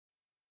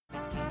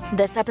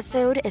This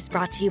episode is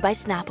brought to you by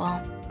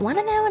Snapple. Want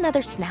to know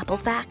another Snapple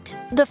fact?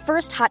 The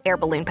first hot air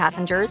balloon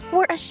passengers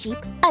were a sheep,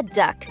 a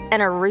duck,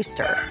 and a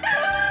rooster.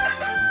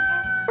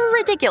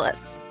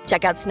 Ridiculous.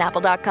 Check out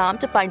Snapple.com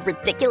to find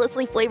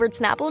ridiculously flavored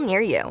Snapple near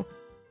you.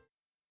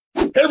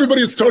 Hey,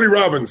 everybody, it's Tony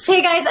Robbins.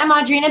 Hey, guys, I'm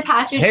Audrina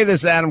Patridge. Hey,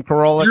 this is Adam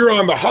Carolla. You're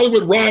on the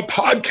Hollywood Raw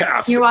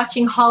podcast. You're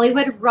watching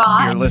Hollywood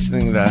Raw. You're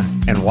listening to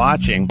and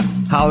watching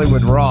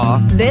Hollywood Raw.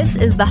 This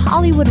is the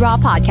Hollywood Raw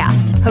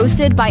podcast,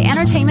 hosted by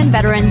entertainment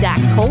veteran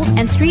Dax Holt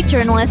and street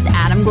journalist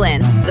Adam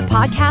Glynn. The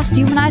podcast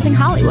humanizing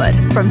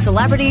Hollywood. From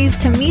celebrities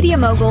to media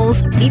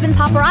moguls, even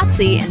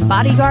paparazzi and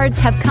bodyguards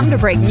have come to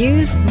break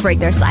news, break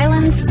their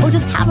silence, or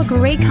just have a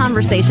great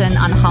conversation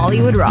on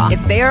Hollywood Raw.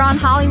 If they're on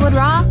Hollywood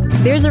Raw,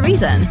 there's a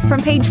reason.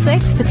 From Page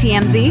 6 to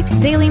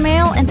TMZ, Daily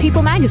Mail, and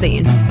People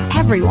Magazine,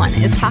 everyone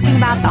is talking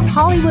about the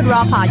Hollywood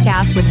Raw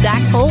podcast with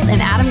Dax Holt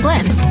and Adam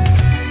Glynn.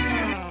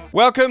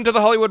 Welcome to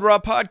the Hollywood Raw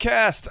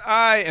podcast.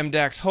 I am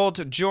Dax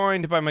Holt,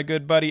 joined by my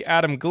good buddy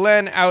Adam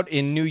Glynn out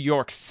in New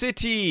York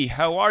City.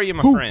 How are you,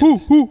 my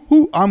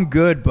friend? I'm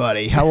good,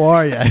 buddy. How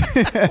are you?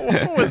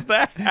 What was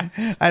that?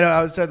 I know.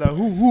 I was trying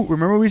to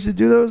Remember we used to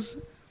do those?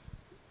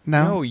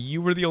 No,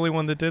 you were the only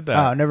one that did that.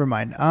 Oh, never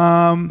mind.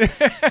 I'm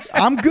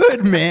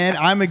good, man.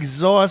 I'm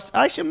exhausted.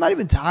 Actually, I'm not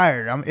even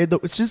tired.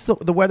 It's just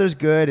the weather's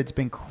good. It's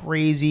been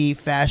crazy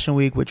Fashion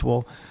Week, which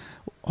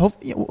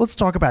let's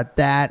talk about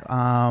that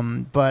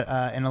but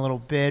in a little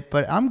bit.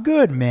 But I'm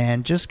good,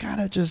 man. Just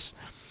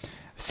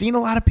seeing a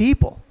lot of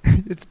people.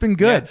 It's been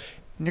good. Yeah.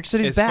 New York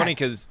City's it's back. It's funny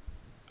because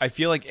I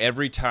feel like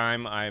every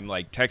time I'm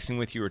like texting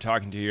with you or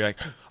talking to you, you're like,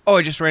 oh,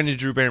 I just ran into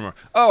Drew Barrymore.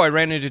 Oh, I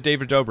ran into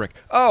David Dobrik.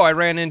 Oh, I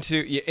ran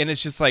into... And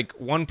it's just like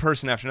one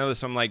person after another.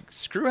 So I'm like,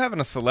 screw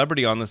having a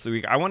celebrity on this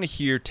week. I want to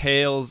hear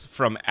tales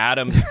from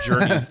Adam's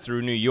journeys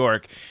through New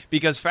York,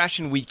 because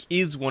Fashion Week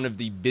is one of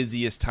the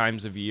busiest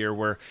times of year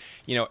where,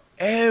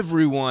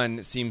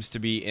 everyone seems to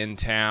be in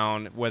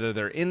town, whether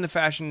they're in the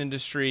fashion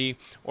industry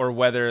or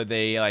whether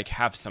they like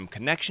have some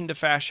connection to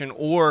fashion,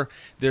 or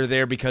they're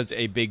there because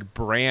a big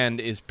brand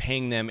is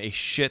paying them a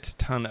shit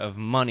ton of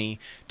money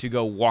to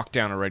go walk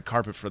down a red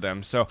carpet for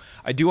them. So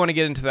I do want to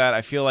get into that.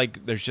 I feel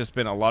like there's just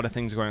been a lot of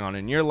things going on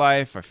in your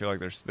life. I feel like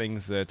there's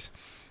things that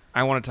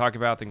I want to talk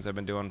about, things I've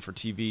been doing for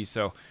TV.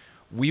 So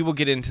we will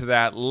get into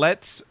that.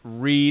 Let's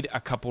read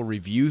a couple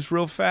reviews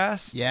real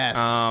fast. Yes.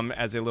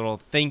 As a little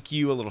thank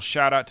you, a little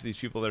shout out to these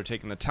people that are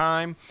taking the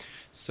time.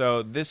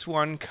 So this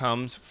one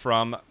comes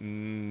from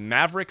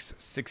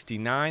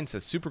Mavericks69.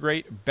 Says, super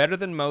great, better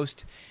than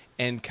most,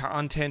 and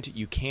content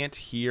you can't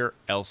hear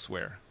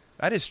elsewhere.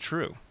 That is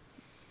true.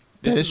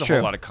 This is a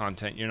whole lot of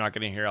content you're not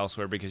going to hear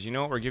elsewhere, because you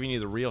know what? We're giving you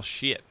the real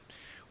shit.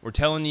 We're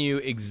telling you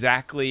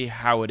exactly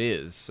how it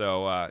is.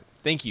 So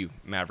thank you,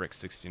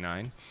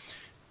 Mavericks69.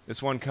 This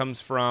one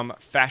comes from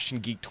Fashion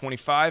Geek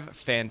 25.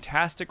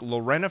 Fantastic.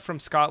 Lorena from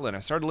Scotland. I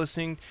started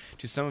listening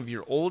to some of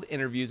your old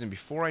interviews, and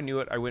before I knew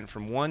it, I went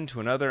from one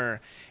to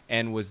another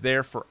and was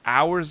there for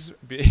hours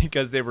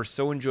because they were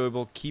so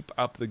enjoyable. Keep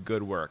up the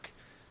good work.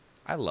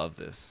 I love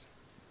this.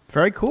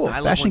 Very cool.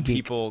 I love when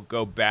people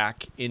go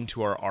back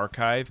into our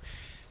archive.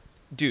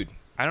 Dude,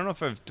 I don't know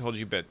if I've told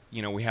you, but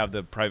we have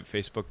the private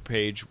Facebook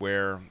page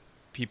where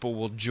people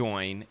will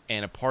join,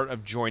 and a part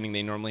of joining,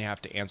 they normally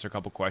have to answer a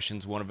couple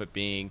questions, one of it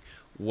being,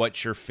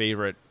 what's your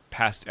favorite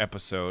past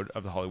episode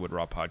of the Hollywood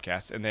Raw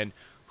podcast? And then,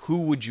 who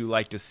would you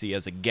like to see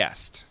as a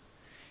guest?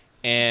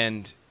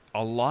 And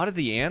a lot of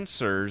the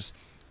answers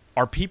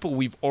are people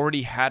we've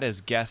already had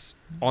as guests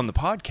on the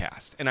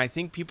podcast. And I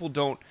think people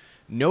don't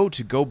know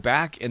to go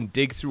back and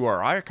dig through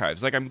our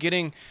archives. Like I'm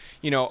getting,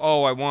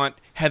 I want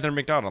Heather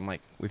McDonald. I'm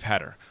like, we've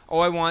had her. Oh,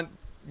 I want,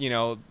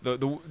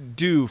 the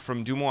Do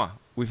from Dumois.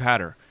 We've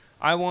had her.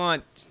 I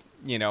want,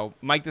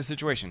 Mike the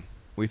Situation.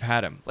 We've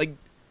had him. Like,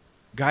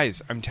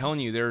 guys, I'm telling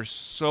you, there's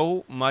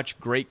so much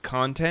great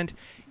content.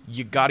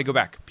 You got to go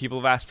back. People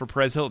have asked for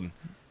Perez Hilton.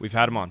 We've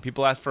had him on.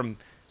 People asked from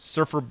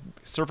surfer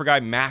guy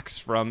Max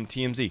from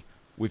TMZ.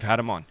 We've had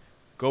him on.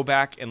 Go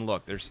back and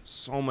look. There's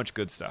so much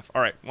good stuff.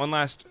 All right, one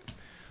last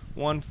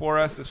one for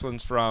us. This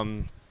one's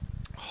from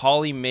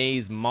Holly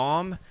May's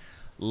mom.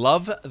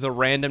 Love the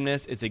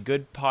randomness. It's a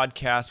good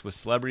podcast with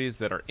celebrities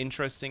that are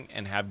interesting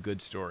and have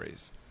good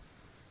stories.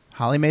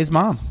 Holly May's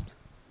mom.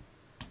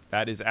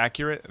 That is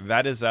accurate.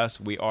 That is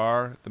us. We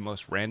are the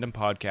most random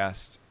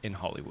podcast in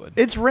Hollywood.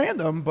 It's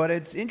random, but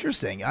it's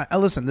interesting.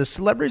 Listen, the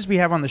celebrities we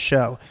have on the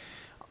show,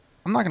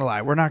 I'm not going to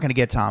lie, we're not going to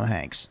get Tom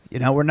Hanks.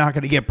 We're not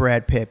going to get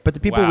Brad Pitt, but the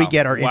people we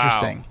get are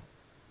interesting.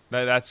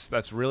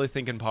 That's really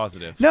thinking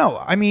positive. No,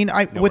 I mean,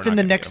 within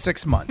the next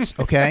 6 months,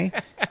 okay?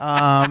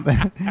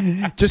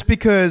 Just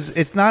because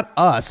it's not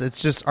us,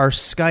 it's just our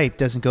Skype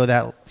doesn't go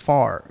that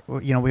far.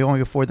 We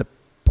only afford the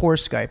poor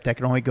Skype that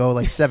can only go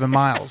like 7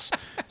 miles.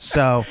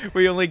 So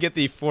we only get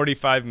the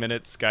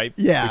 45-minute Skype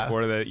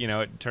before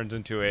it turns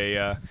into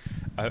a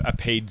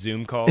paid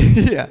Zoom call.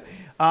 Yeah.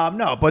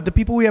 No, but the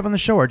people we have on the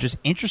show are just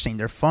interesting.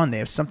 They're fun. They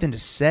have something to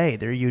say.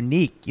 They're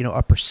unique.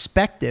 A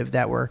perspective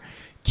that we're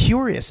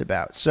curious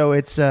about. So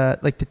it's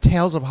like the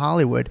Tales of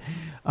Hollywood.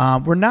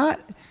 We're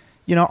not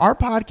You know, our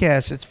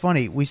podcast, it's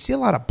funny. We see a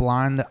lot of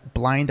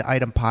blind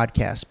item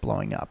podcasts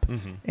blowing up.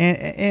 Mm-hmm.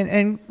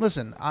 And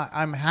listen,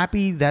 I'm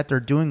happy that they're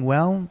doing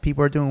well.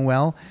 People are doing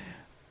well.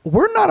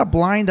 We're not a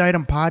blind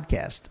item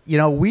podcast. You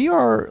know, we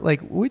are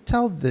like, we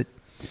tell the,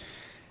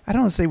 I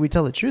don't want to say we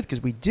tell the truth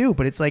because we do,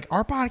 but it's like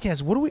our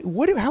podcast.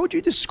 How would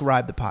you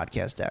describe the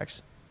podcast,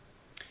 Dax?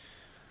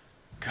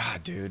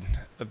 God, dude.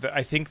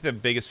 I think the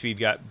biggest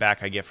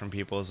feedback I get from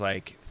people is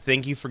like,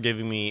 thank you for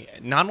giving me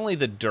not only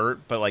the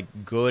dirt, but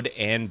like good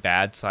and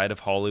bad side of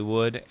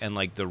Hollywood and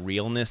like the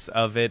realness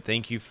of it.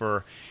 Thank you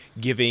for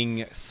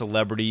giving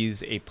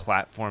celebrities a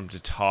platform to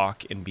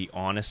talk and be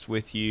honest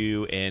with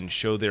you and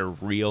show their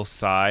real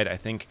side. I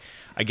think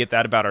I get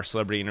that about our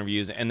celebrity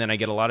interviews. And then I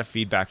get a lot of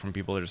feedback from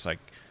people that are just like,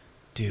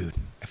 dude,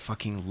 I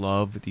fucking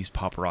love these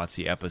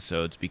paparazzi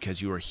episodes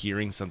because you are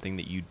hearing something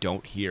that you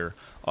don't hear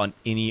on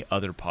any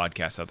other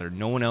podcast out there.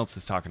 No one else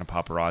is talking to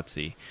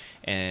paparazzi.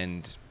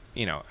 And,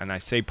 you know, and I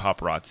say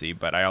paparazzi,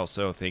 but I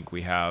also think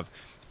we have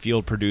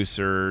field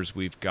producers,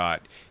 we've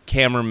got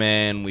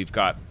cameramen, we've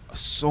got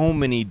so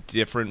many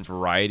different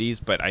varieties.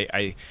 But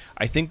I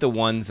think the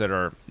ones that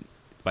are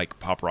like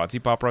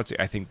paparazzi,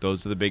 I think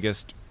those are the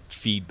biggest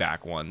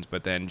feedback ones.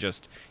 But then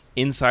just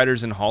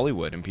insiders in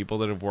Hollywood and people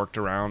that have worked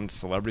around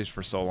celebrities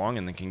for so long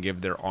and then can give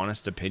their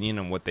honest opinion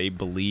on what they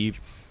believe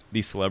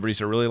these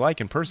celebrities are really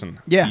like in person.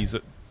 Yeah.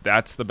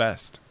 That's the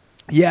best.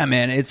 Yeah,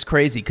 man, it's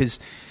crazy because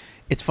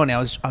it's funny. I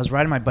was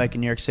riding my bike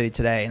in New York City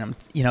today, and I'm,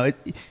 you know,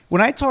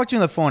 when I talk to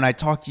you on the phone, I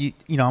talk to you,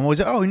 you know, I'm always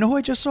like, oh, you know who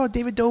I just saw?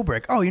 David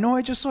Dobrik. Oh, you know who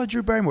I just saw?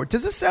 Drew Barrymore.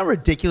 Does it sound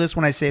ridiculous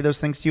when I say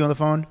those things to you on the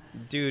phone?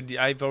 Dude,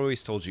 I've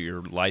always told you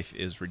your life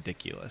is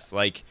ridiculous.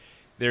 Like,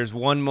 there's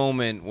one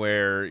moment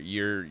where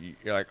you're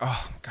like,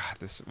 oh God,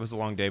 this was a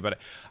long day. But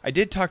I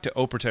did talk to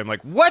Oprah today. I'm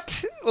like,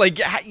 what? Like,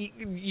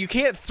 you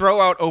can't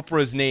throw out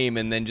Oprah's name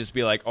and then just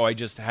be like, oh, I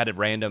just had a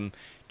random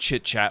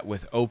chit chat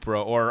with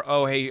Oprah, or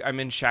oh, hey, I'm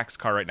in Shaq's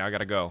car right now, I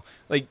gotta go.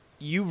 Like,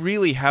 you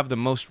really have the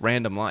most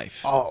random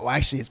life. Oh,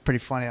 actually, it's pretty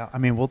funny. I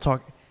mean, we'll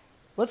talk.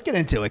 Let's get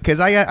into it because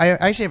I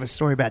actually have a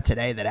story about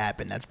today that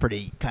happened. That's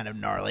pretty kind of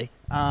gnarly.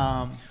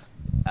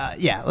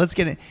 Yeah, let's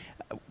get it.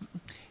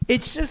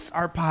 It's just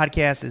our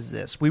podcast is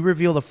this. We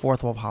reveal the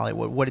fourth wall of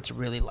Hollywood, what it's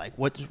really like,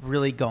 what's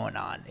really going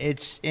on.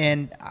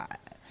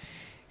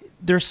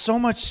 There's so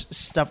much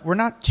stuff. We're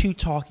not two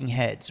talking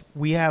heads.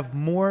 We have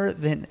more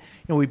than, you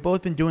know, we've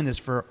both been doing this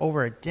for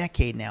over a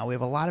decade now. We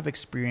have a lot of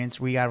experience.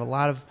 We got a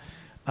lot of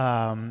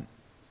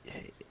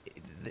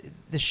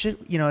the shit,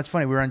 you know, it's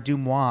funny. We were on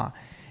Dumois,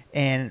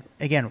 and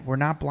again, we're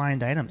not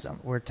blind items.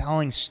 We're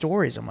telling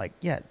stories. I'm like,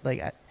 yeah,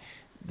 like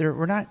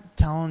we're not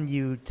telling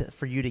you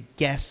for you to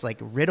guess like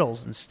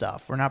riddles and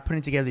stuff. We're not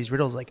putting together these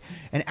riddles like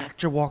an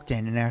actor walked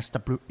in and asked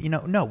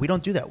no, we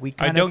don't do that.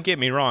 Don't get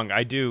me wrong.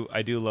 I do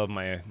love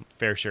my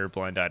fair share of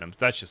blind items.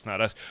 That's just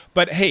not us.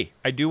 But hey,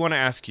 I do want to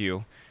ask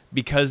you,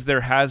 because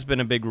there has been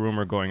a big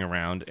rumor going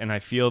around, and I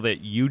feel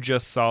that you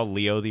just saw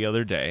Leo the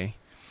other day.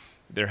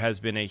 There has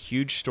been a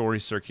huge story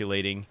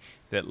circulating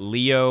that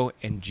Leo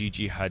and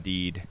Gigi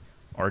Hadid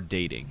are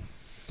dating.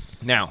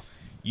 Now,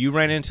 you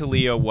ran into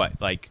Leo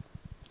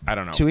I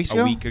don't know, 2 weeks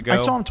ago? A week ago? I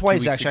saw him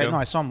twice, actually. Ago? No,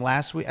 I saw him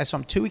last week. I saw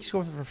him 2 weeks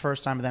ago for the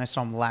first time, but then I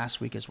saw him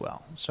last week as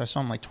well. So I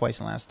saw him like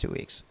twice in the last 2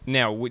 weeks.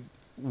 Now,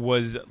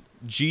 was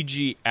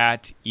Gigi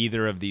at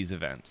either of these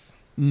events?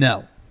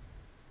 No.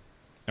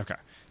 Okay.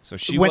 So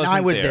she when wasn't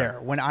I was there.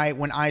 when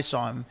I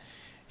saw him,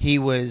 he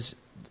was,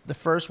 the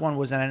first one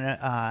was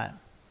at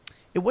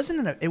it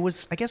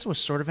was I guess it was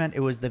sort of event.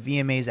 It was the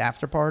VMAs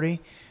after party.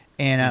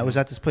 And it was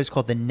at this place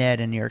called The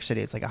Ned in New York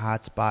City. It's like a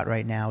hot spot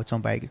right now. It's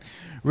owned by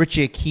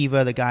Richie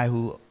Akiva, the guy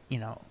who, you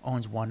know,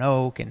 owns One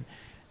Oak. And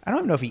I don't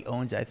even know if he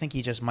owns it. I think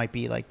he just might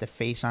be like the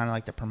face on it,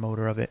 like the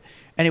promoter of it.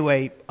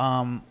 Anyway,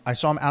 I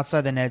saw him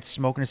outside The Ned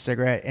smoking a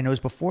cigarette. And it was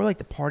before like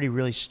the party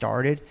really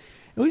started.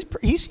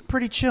 He's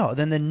pretty chill.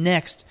 Then the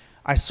next,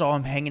 I saw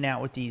him hanging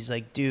out with these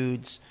like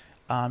dudes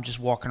just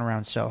walking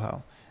around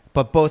Soho.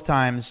 But both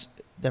times,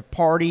 the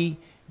party,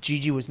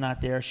 Gigi was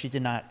not there. She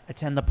did not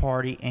attend the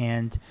party.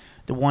 And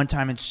the one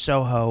time in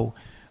Soho,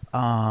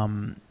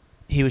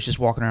 he was just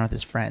walking around with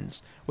his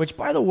friends. Which,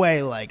 by the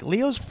way, like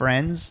Leo's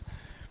friends,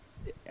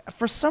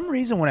 for some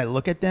reason when I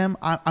look at them,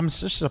 I'm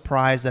just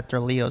surprised that they're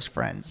Leo's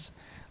friends.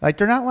 Like,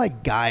 they're not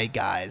like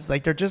guys.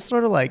 Like, they're just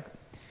sort of like,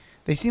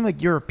 they seem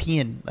like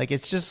European. Like,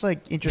 it's just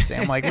like interesting.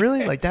 I'm like,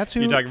 really? Like, that's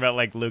who? You're talking about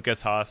like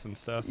Lucas Haas and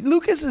stuff?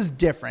 Lucas is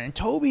different. And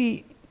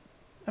Toby's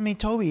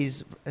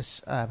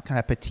a kind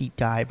of petite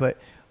guy, but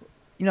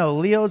you know,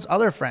 Leo's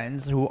other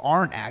friends who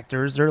aren't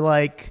actors, they're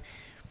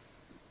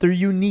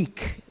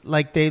unique.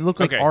 Like, they look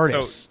like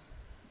artists.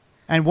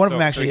 And one of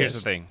them actually here's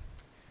the thing.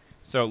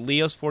 So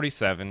Leo's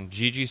 47,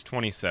 Gigi's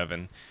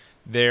 27.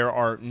 There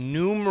are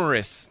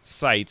numerous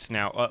sites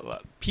now.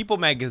 People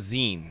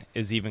Magazine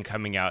is even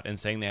coming out and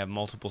saying they have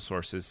multiple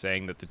sources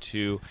saying that the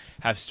two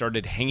have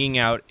started hanging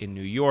out in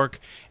New York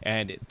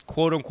and,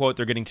 quote unquote,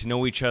 they're getting to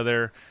know each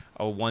other.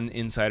 One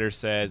insider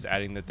says,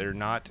 adding that they're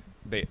not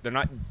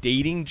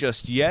dating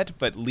just yet,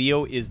 but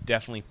Leo is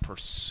definitely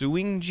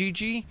pursuing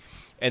Gigi.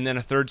 And then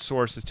a third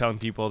source is telling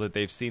people that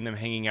they've seen them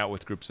hanging out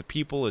with groups of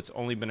people. It's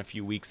only been a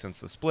few weeks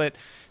since the split.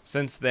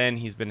 Since then,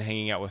 he's been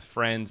hanging out with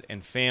friends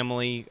and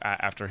family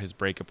after his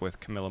breakup with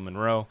Camilla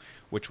Monroe,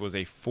 which was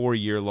a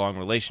 4-year-long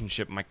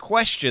relationship. My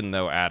question,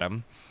 though,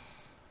 Adam,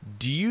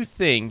 do you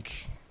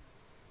think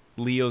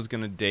Leo's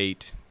going to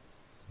date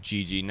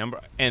Gigi?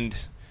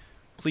 And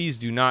please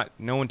do not,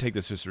 no one take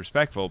this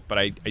disrespectful, but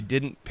I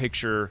didn't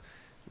picture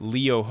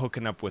Leo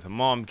hooking up with a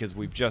mom because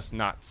we've just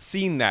not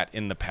seen that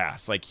in the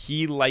past. Like,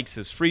 he likes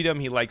his freedom.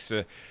 He likes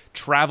to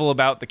travel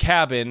about the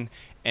cabin,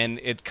 and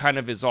it kind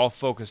of is all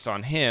focused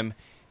on him.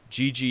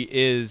 Gigi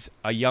is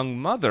a young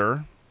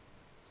mother,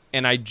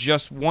 and I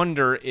just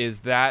wonder, is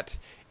that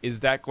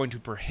going to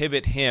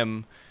prohibit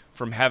him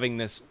from having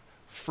this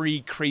free,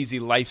 crazy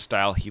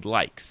lifestyle he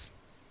likes?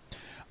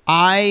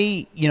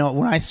 When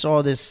I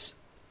saw this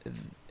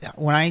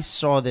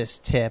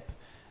tip,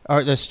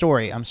 or the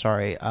story, I'm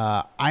sorry,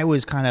 I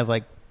was kind of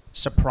like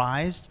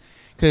surprised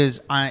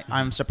because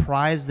I'm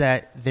surprised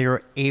that they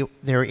were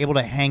able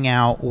to hang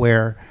out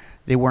where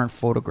they weren't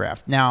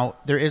photographed. Now,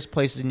 there is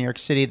places in New York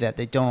City that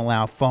they don't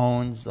allow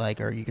phones,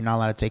 or you're not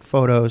allowed to take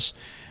photos.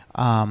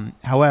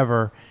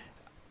 However,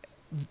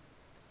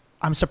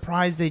 I'm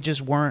surprised they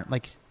just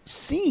weren't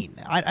seen.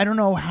 I don't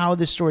know how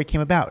this story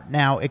came about.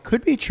 Now, it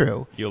could be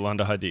true.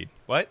 Yolanda Hadid.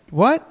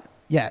 What?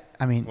 Yeah,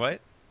 I mean,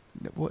 what?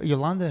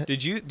 Yolanda.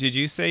 Did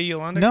you say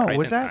Yolanda? No, I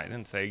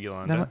didn't say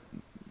Yolanda.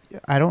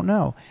 I don't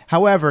know.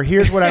 However,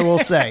 here's what I will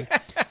say.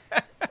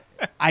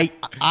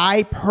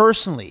 I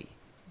personally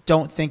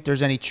don't think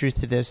there's any truth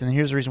to this, and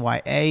here's the reason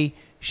why. A,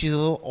 she's a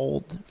little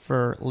old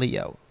for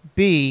Leo.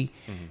 B,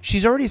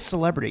 she's already a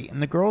celebrity,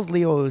 and the girls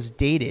Leo has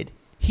dated,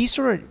 he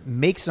sort of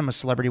makes them a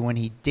celebrity when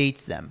he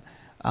dates them.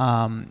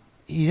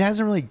 He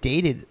hasn't really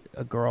dated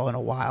a girl in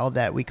a while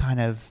that we kind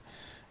of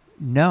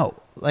know.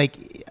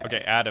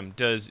 Okay, Adam,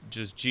 does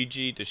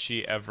Gigi, does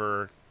she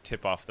ever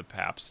tip off the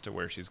Paps to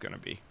where she's going to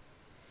be?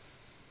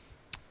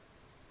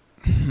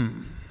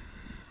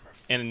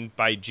 And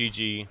by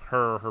Gigi,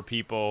 her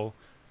people,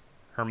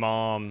 her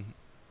mom,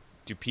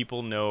 do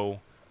people know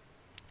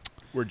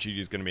where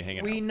Gigi's going to be hanging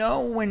out? We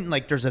know when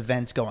there's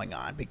events going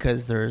on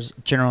because there's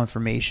general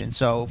information.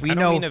 So if we I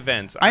know don't mean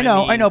events. I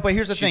know, but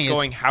here's the thing: she's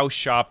going house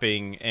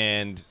shopping,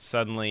 and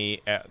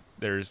suddenly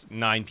there's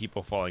 9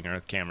 people following her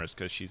with cameras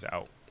because she's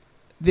out.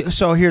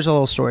 So here's a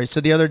little story. So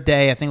the other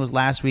day, I think it was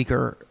last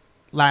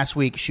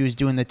week, she was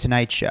doing the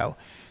Tonight Show.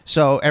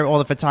 So all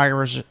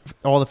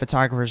the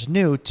photographers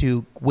knew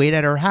to wait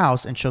at her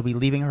house, and she'll be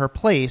leaving her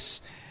place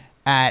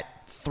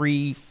at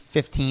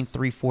 3:15,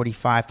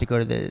 3:45 to go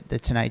to the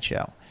Tonight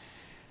Show.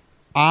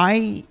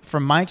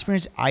 From my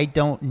experience, I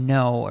don't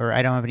know, or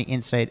I don't have any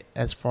insight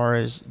as far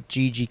as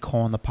Gigi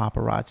calling the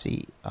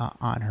paparazzi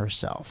on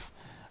herself.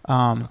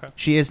 Okay.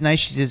 She is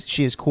nice.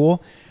 She is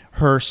cool.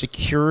 Her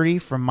security,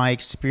 from my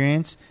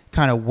experience,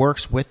 kind of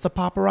works with the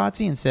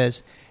paparazzi and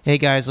says, "Hey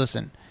guys,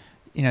 listen,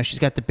 she's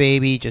got the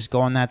baby. Just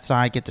go on that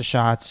side, get the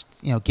shots.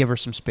 Give her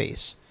some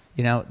space."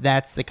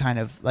 That's the kind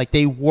of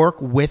they work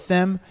with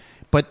them,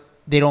 but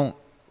they don't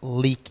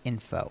leak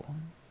info.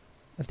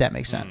 If that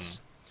makes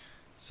sense.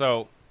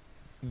 So,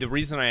 the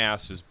reason I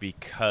asked is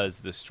because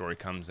this story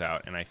comes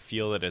out, and I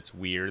feel that it's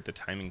weird. The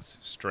timing's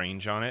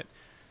strange on it.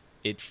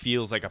 It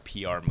feels like a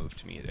PR move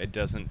to me. It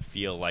doesn't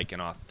feel like an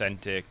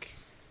authentic,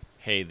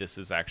 hey, this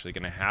is actually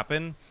going to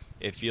happen.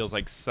 It feels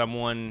like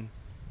someone,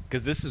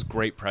 because this is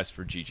great press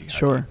for Gigi Hadid.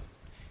 Sure.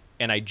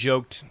 And I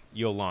joked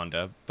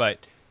Yolanda,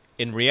 but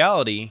in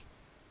reality,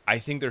 I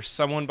think there's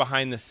someone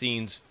behind the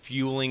scenes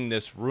fueling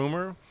this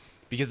rumor,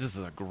 because this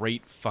is a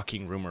great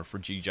fucking rumor for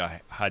Gigi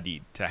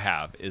Hadid to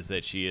have, is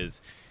that she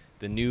is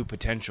the new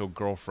potential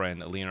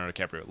girlfriend of Leonardo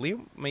DiCaprio.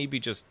 Leo he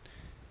just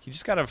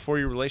got a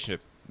 4-year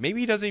relationship.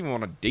 Maybe he doesn't even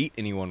want to date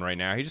anyone right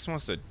now. He just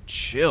wants to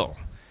chill.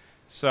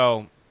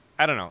 So,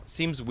 I don't know. It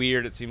seems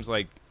weird. It seems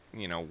like,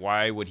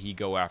 why would he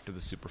go after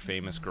the super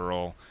famous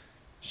girl?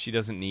 She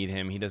doesn't need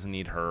him. He doesn't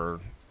need her.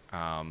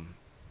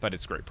 But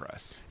it's great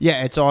press.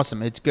 Yeah, it's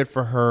awesome. It's good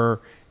for her.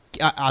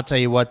 I'll tell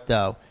you what,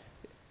 though.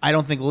 I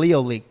don't think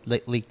Leo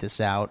leaked this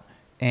out,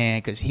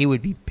 and because he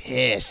would be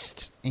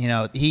pissed.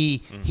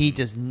 He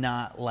does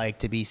not like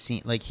to be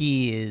seen.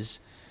 He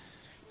is.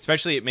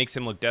 Especially, it makes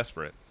him look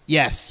desperate.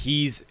 Yes,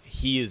 he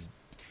is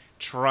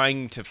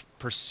trying to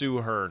pursue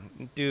her,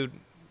 dude.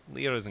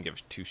 Leo doesn't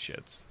give 2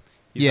 shits.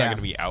 He's not going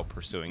to be out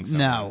pursuing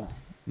someone.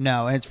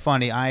 No, and it's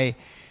funny. I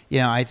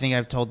think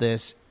I've told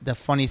this. The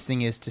funniest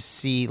thing is to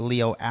see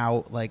Leo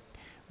out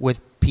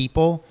with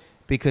people,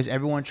 because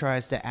everyone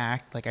tries to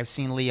act like, I've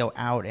seen Leo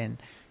out, and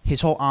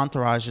his whole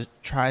entourage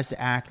tries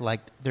to act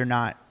like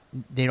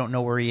they don't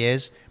know where he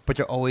is, but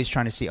they're always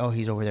trying to see, oh,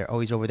 he's over there, oh,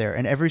 he's over there.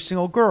 And every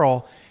single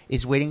girl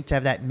is waiting to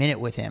have that minute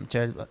with him.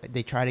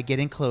 They try to get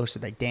in closer.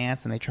 They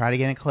dance, and they try to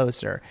get in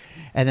closer.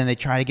 And then they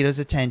try to get his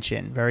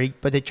attention.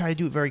 But they try to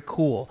do it very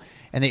cool.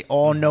 And they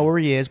all know where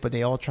he is, but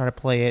they all try to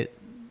play it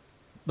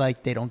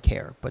like they don't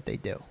care, but they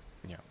do.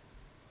 Yeah.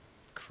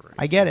 Crazy.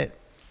 I get it.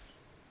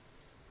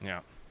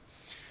 Yeah.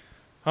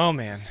 Oh,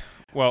 man.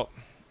 Well,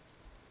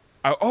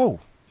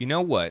 you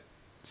know what?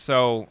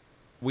 So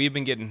we've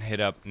been getting hit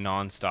up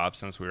nonstop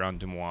since we were on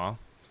Dumois.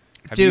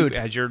 Dude,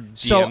 has your DMs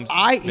so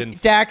been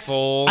Dax,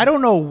 full? I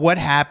don't know what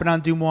happened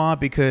on Dumois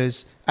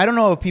because I don't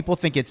know if people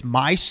think it's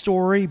my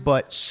story,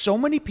 but so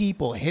many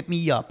people hit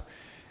me up.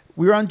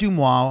 We were on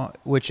Dumois,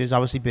 which is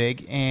obviously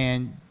big,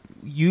 and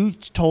you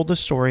told a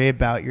story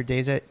about your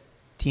days at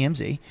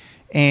TMZ,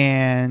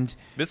 and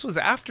this was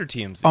after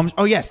TMZ.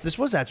 Oh yes, this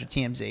was after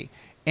TMZ,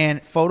 and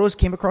photos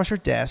came across your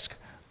desk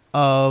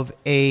of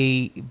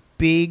a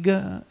big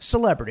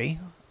celebrity,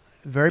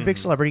 very big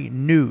celebrity,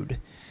 nude,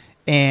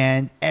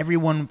 and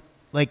everyone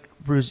like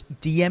was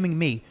DMing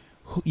me.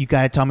 You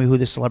got to tell me who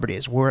this celebrity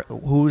is.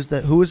 Who is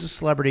the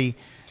celebrity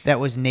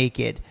that was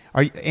naked?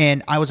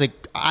 And I was like,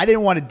 I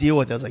didn't want to deal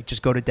with it. I was like,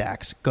 just go to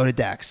Dax. Go to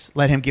Dax.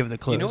 Let him give the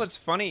clues. You know what's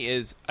funny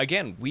is,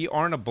 again, we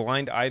aren't a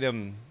blind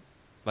item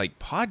like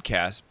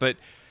podcast, but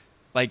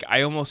like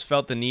I almost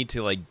felt the need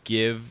to like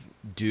give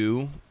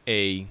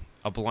a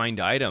blind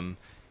item,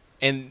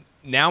 and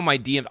now my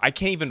DM, I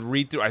can't even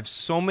read through. I have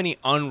so many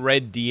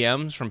unread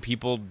DMs from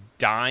people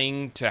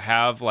dying to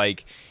have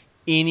like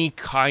any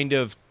kind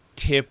of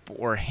tip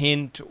or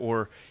hint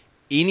or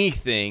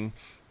anything.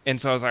 And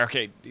so I was like,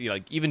 okay,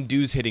 like even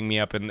dudes hitting me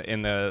up in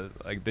the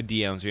like the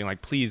DMs being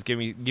like, please give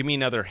me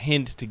another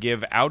hint to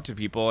give out to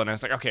people. And I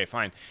was like, okay,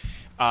 fine.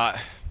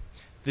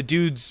 The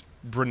dude's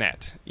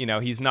brunette,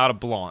 he's not a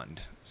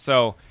blonde.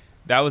 So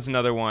that was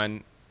another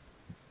one.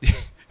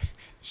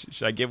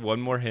 Should I give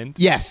one more hint?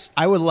 Yes,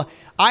 I would.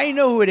 I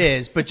know who it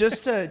is, but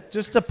just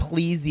to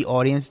please the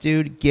audience,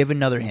 dude, give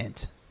another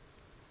hint.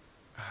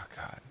 Oh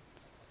God.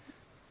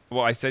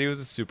 Well, I said he was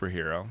a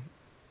superhero.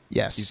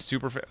 Yes, he's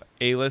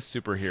A-list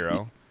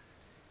superhero.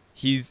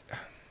 He's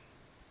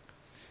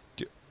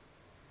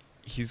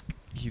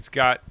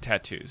got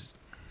tattoos.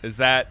 Is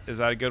that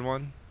a good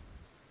one?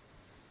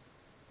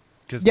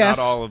 Because yes,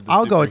 not all of the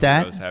I'll go with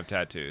that. superheroes have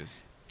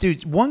tattoos.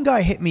 Dude, one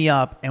guy hit me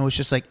up and was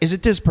just like, is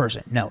it this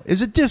person? No.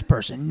 Is it this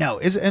person? No.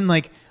 And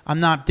like, I'm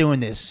not doing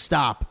this.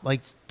 Stop.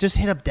 Like, just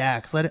hit up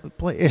Dax. Let it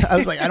play. I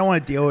was like, I don't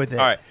want to deal with it.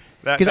 All right.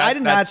 Because I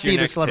did not see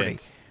the celebrity.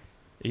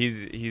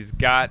 Hint. He's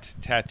got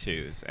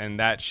tattoos, and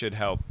that should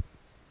help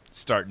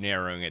start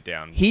narrowing it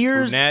down.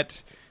 Here's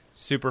brunette,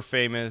 super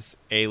famous,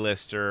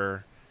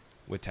 A-lister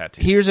with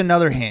tattoos. Here's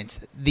another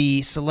hint.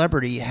 The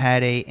celebrity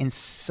had a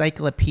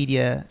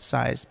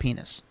encyclopedia-sized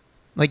penis.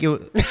 Like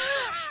it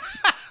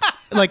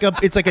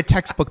it's like a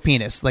textbook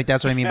penis. Like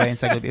that's what I mean by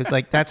encyclopedia. It's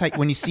like that's how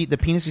when you see the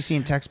penis you see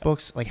in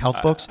textbooks, like health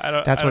books. I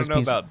don't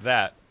know about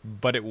that,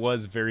 but it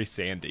was very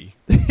sandy.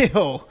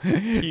 Ew.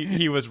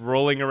 He was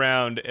rolling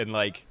around and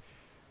like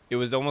it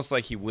was almost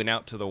like he went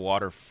out to the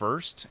water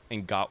first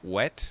and got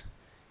wet,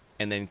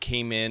 and then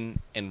came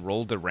in and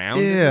rolled around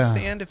in the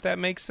sand. If that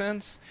makes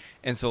sense.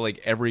 And so like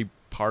every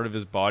part of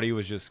his body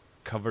was just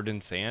covered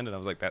in sand, and I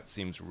was like, that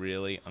seems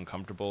really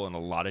uncomfortable, and a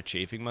lot of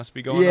chafing must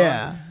be going on.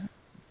 Yeah.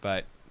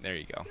 But there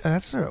you go.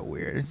 That's sort of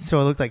weird. So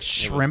it looked like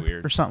shrimp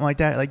or something like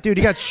that. Like, dude,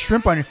 you got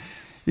shrimp on your.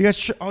 You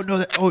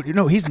got.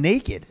 No, he's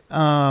naked.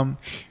 That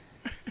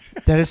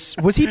is.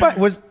 Was he?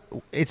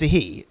 It's a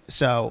he.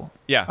 So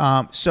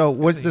yeah. So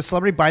was the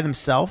celebrity by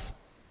themselves?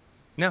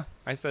 No,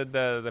 I said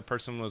the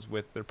person was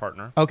with their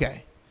partner.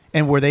 Okay.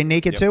 And were they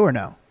naked too, or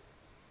no?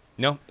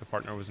 No, the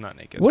partner was not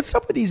naked. What's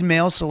up with these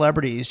male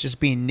celebrities just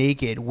being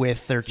naked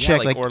with their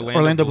chick, like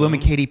Orlando Bloom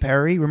and Katy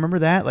Perry? Remember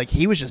that? Like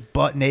he was just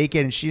butt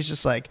naked, and she's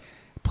just like,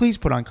 "Please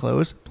put on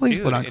clothes. Please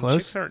put on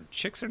clothes."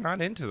 Chicks are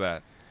not into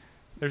that.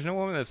 There's no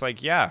woman that's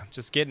like, "Yeah,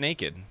 just get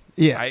naked."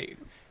 Yeah,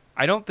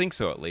 I don't think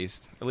so. At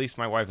least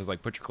my wife was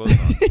like, "Put your clothes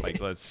on."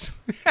 Like, let's.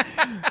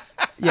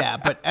 Yeah,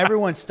 but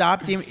everyone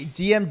stop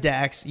DM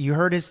Dax. You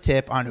heard his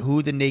tip on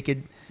who the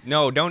naked.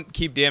 No, don't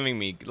keep DMing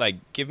me. Like,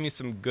 give me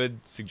some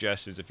good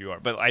suggestions if you are.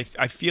 But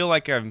I feel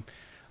like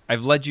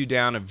I've led you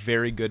down a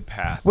very good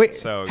path. Wait,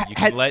 so you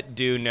can let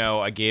Do know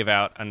I gave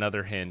out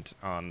another hint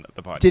on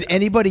the podcast. Did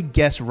anybody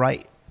guess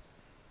right?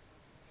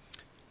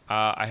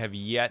 I have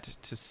yet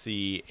to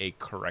see a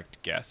correct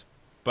guess.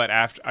 But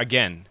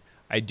again,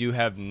 I do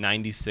have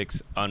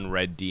 96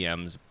 unread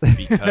DMs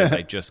because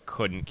I just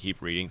couldn't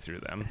keep reading through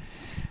them.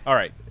 All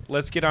right,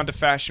 let's get on to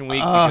Fashion Week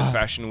because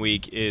Fashion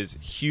Week is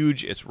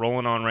huge. It's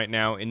rolling on right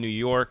now in New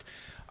York.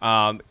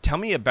 Tell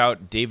me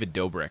about David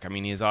Dobrik. I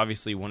mean, he's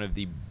obviously one of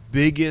the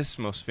biggest,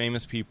 most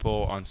famous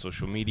people on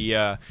social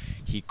media.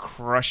 He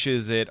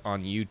crushes it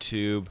on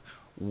YouTube.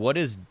 What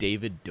is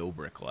David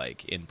Dobrik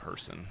like in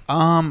person?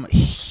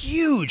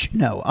 Huge.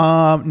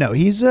 No,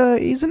 he's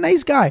a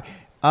nice guy.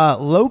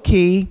 Low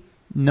key.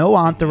 No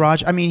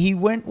entourage. I mean, he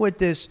went with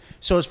this.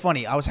 So it's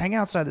funny. I was hanging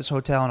outside this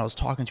hotel and I was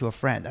talking to a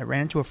friend. I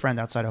ran into a friend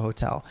outside a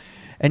hotel.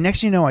 And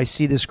next thing you know, I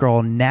see this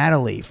girl,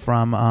 Natalie,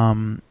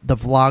 from the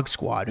Vlog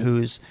Squad,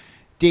 who's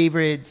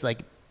David's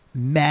like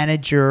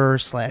manager /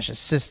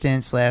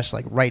 assistant /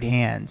 like right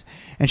hand.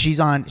 And she's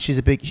a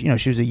big, she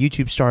was a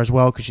YouTube star as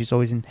well because she's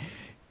always in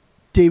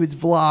David's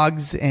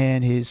vlogs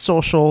and his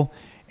social.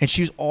 And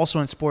she was also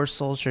in Sports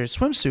Illustrated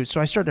swimsuit.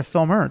 So I started to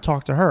film her and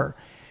talk to her.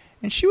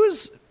 And she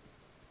was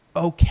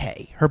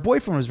okay. Her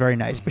boyfriend was very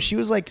nice, but she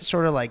was like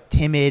sort of like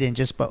timid and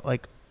just, but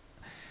like,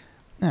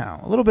 I don't know,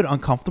 a little bit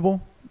uncomfortable.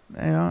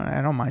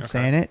 I don't mind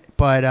saying it,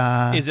 but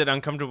Is it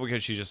uncomfortable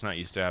because she's just not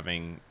used to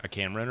having a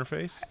camera in her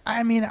face?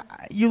 I mean,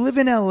 you live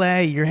in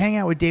L.A., you're hanging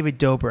out with David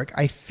Dobrik.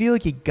 I feel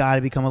like you got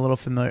to become a little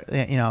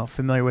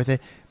familiar with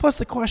it. Plus,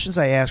 the questions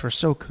I asked were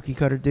so cookie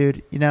cutter,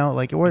 dude.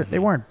 Like they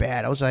weren't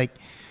bad. I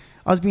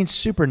was being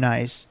super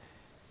nice,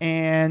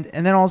 and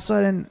then all of a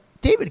sudden,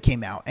 David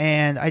came out,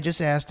 and I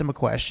just asked him a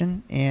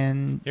question,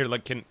 and Here,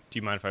 do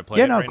you mind if I play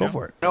yeah, it no, right go now?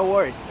 for it. No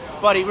worries.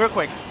 Buddy, real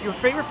quick, your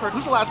favorite person,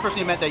 who's the last person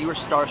you met that you were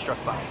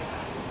starstruck by?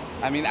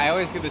 I mean, I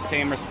always get the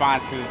same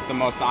response because it's the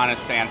most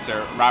honest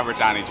answer. Robert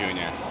Downey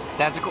Jr.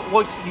 That's a cool,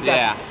 well, you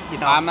got,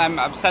 I'm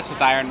obsessed with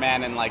Iron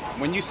Man, and like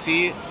when you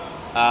see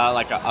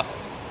like a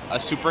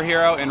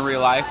superhero in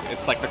real life,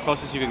 it's like the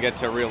closest you can get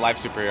to a real life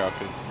superhero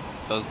because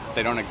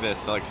they don't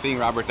exist. So like seeing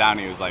Robert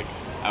Downey was like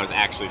I was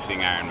actually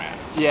seeing Iron Man.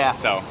 Yeah.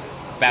 So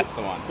that's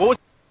the one.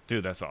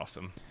 Dude, that's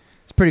awesome.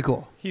 It's pretty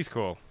cool. He's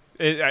cool.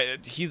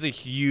 He's a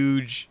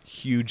huge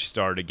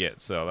star to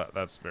get, so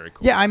that's very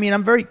cool. Yeah, I mean,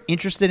 I'm very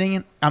interested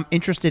in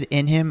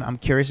him. I'm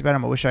curious about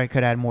him. I wish I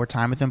could have had more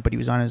time with him, but he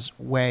was on his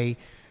way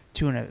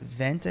to an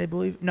event, I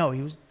believe. No,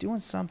 he was doing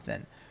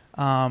something.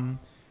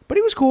 But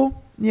he was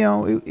cool.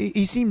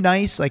 He seemed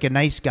nice, like a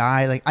nice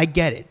guy. Like, I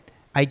get it.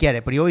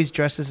 But he always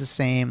dresses the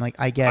same. Like,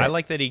 I get it. I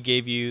like that he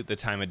gave you the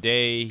time of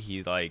day.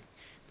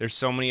 There's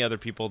so many other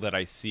people that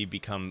I see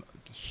become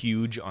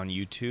huge on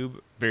YouTube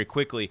very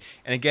quickly.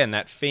 And again,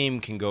 that fame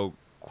can go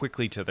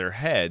quickly to their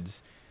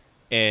heads.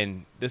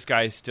 And this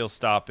guy is still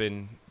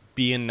stopping,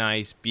 being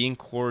nice, being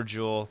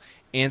cordial,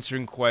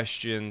 answering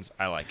questions.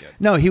 I like it.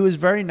 No, he was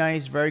very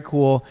nice, very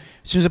cool.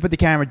 As soon as I put the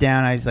camera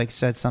down, I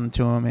said something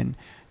to him. And,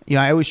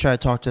 I always try to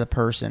talk to the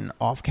person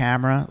off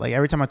camera. Like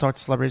every time I talk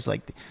to celebrities,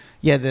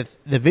 the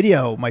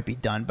video might be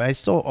done, but I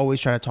still always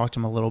try to talk to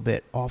him a little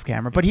bit off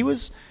camera. But he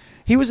was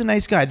a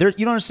nice guy. You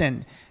don't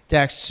understand,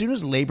 Dax, as soon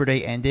as Labor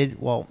Day ended,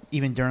 well,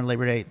 even during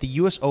Labor Day, the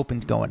U.S.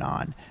 Open's going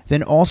on.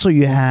 Then also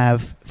you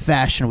have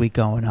Fashion Week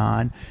going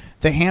on.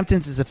 The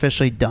Hamptons is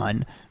officially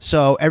done.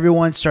 So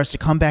everyone starts to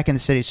come back in the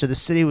city. So the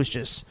city was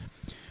just,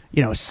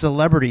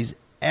 celebrities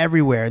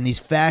everywhere. And these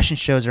fashion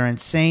shows are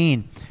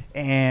insane.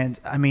 And,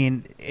 I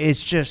mean,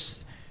 it's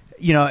just,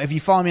 if you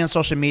follow me on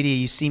social media,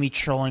 you see me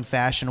trolling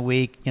Fashion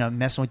Week,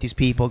 messing with these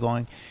people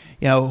going,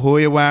 who are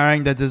you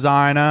wearing, the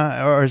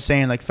designer, or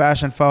saying like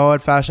fashion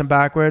forward, fashion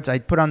backwards. I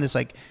put on this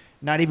like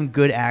not even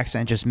good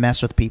accent, just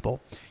mess with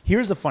people.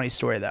 Here's the funny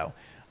story though.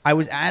 I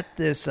was at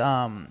this,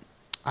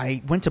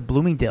 I went to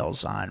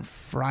Bloomingdale's on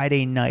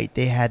Friday night.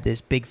 They had this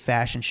big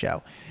fashion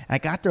show and I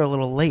got there a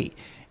little late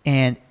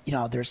and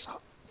there's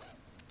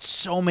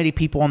so many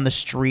people on the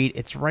street.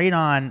 It's right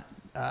on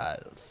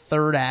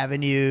 3rd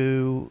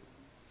Avenue,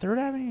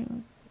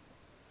 3rd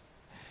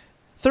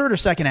or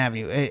 2nd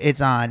Avenue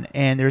it's on,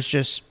 and there's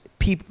just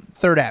people,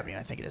 3rd Avenue,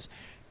 I think it is.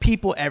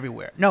 People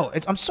everywhere. No,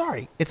 I'm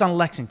sorry. It's on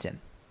Lexington.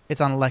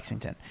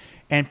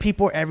 And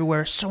people are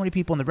everywhere. So many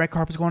people, and the red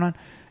carpet's going on.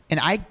 And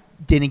I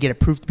didn't get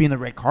approved to be on the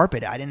red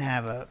carpet. I didn't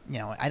have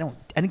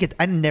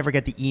I never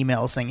get the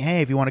email saying,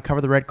 hey, if you want to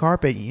cover the red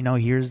carpet,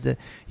 here's the,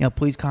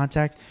 please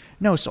contact.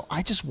 No, so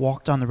I just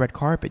walked on the red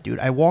carpet, dude.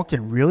 I walked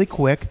in really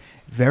quick,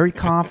 very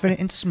confident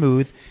and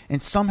smooth,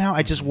 and somehow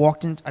I just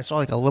walked in. I saw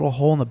like a little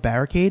hole in the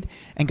barricade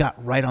and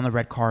got right on the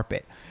red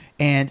carpet.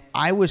 And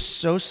I was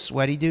so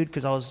sweaty, dude,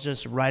 because I was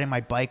just riding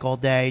my bike all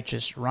day,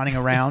 just running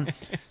around.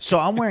 So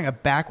I'm wearing a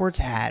backwards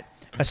hat,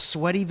 a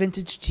sweaty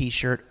vintage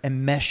T-shirt,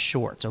 and mesh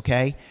shorts,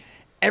 okay?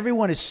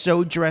 Everyone is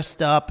so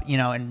dressed up,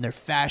 in their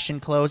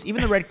fashion clothes.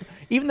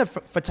 Even the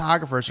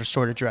photographers are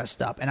sort of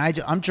dressed up. And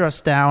I'm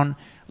dressed down.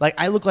 Like,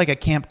 I look like a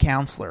camp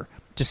counselor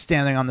just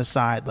standing on the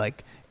side.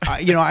 Like,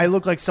 I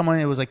look like someone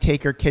that was like,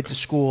 take your kid to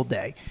school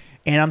day.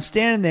 And I'm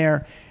standing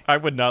there. I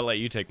would not let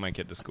you take my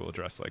kid to school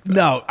dressed like that.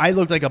 No, I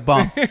looked like a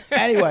bum.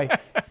 Anyway,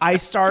 I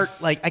start,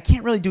 I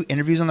can't really do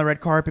interviews on the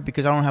red carpet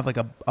because I don't have,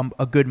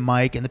 a good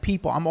mic. And the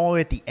people, I'm all the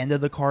way at the end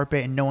of the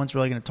carpet, and no one's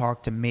really going to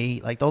talk to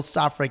me. Like, they'll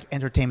stop for,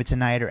 Entertainment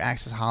Tonight or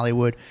Access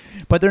Hollywood,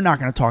 but they're not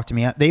going to talk to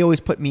me. They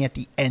always put me at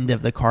the end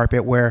of the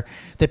carpet where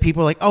the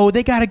people are like, oh,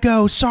 they got to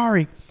go,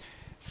 sorry.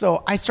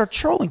 So I start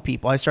trolling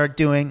people. I start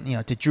doing,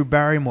 to Drew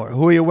Barrymore,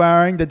 who are you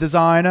wearing, the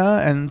designer,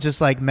 and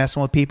just,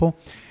 messing with people.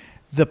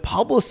 The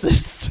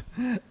publicists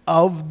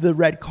of the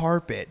red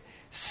carpet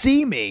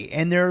see me,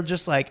 and they're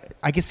just like,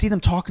 I can see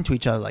them talking to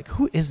each other, like,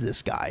 who is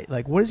this guy?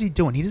 Like, what is he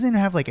doing? He doesn't even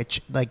have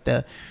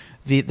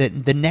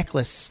the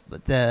necklace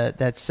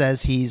that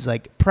says he's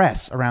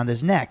press around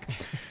his neck.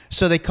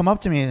 So they come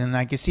up to me, and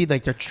I can see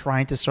they're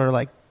trying to sort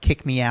of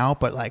kick me out,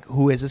 but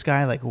who is this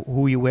guy? Like,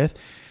 who are you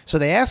with? So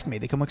they ask me,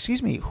 they come,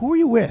 excuse me, who are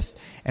you with?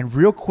 And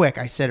real quick,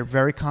 I said,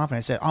 very confident,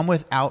 I said, I'm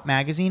with Out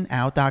Magazine,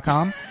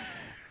 out.com.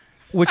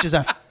 Which is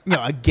a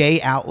gay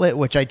outlet,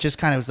 which I just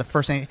kind of was the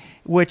first thing,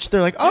 which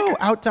they're like, oh,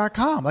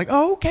 out.com. Like,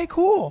 oh, okay,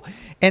 cool.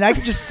 And I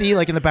could just see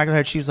in the back of her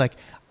head, she was like,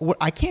 what,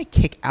 I can't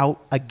kick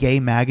out a gay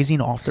magazine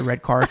off the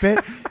red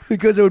carpet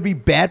because it would be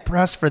bad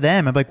press for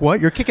them. I'm like,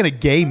 what? You're kicking a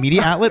gay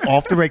media outlet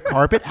off the red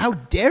carpet? How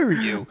dare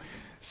you?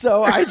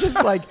 So I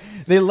just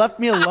they left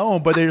me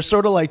alone, but they're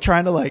sort of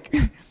trying to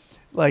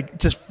like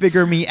just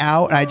figure me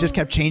out, and I just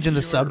kept changing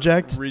the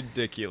subject.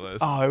 Ridiculous.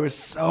 Oh, it was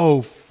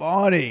so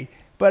funny.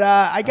 But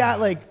I got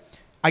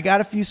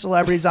a few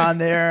celebrities on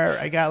there.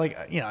 I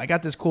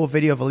got this cool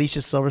video of Alicia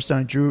Silverstone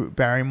and Drew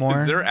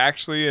Barrymore. Is there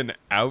actually an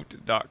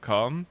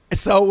out.com?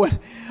 So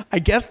I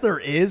guess there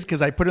is,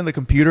 because I put in the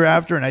computer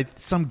after, and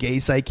some gay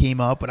site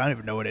came up, but I don't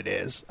even know what it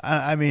is.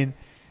 I mean,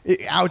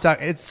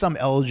 it's some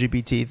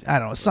LGBT. I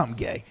don't know, something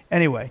gay.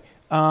 Anyway.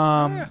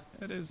 Yeah,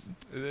 it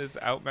is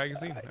Out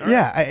magazine. All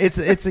yeah, right. it's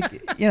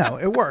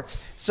it worked.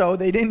 So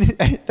they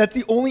didn't. That's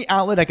the only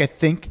outlet I could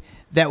think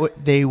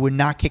that they would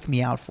not kick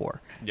me out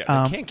for.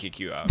 Yeah, they can't kick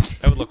you out.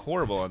 That would look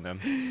horrible on them.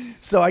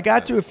 So I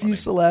got to a few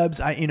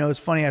celebs. It's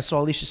funny. I saw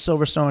Alicia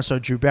Silverstone. I saw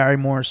Drew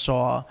Barrymore.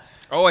 Oh,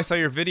 I saw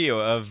your video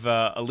of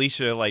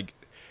Alicia like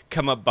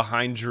come up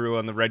behind Drew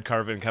on the red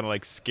carpet and kind of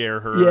like scare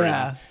her.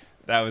 Yeah.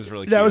 That was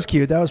really cute. That was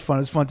cute. That was fun.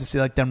 It was fun to see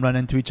like them run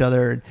into each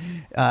other. And,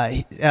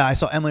 I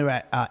saw Emily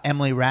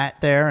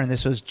Ratt there, and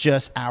this was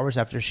just hours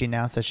after she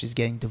announced that she's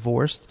getting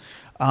divorced.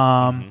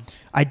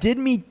 I did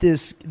meet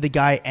the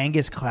guy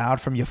Angus Cloud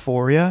from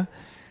Euphoria.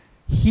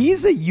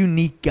 He's a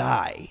unique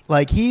guy.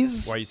 Like Why you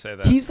say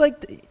that? He's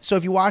like, so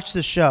if you watch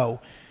the show,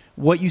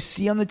 what you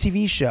see on the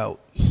TV show,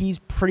 he's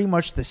pretty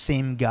much the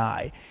same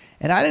guy.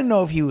 And I didn't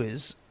know if he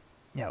was,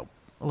 a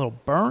little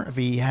burnt, if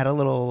he had a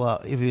little,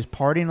 if he was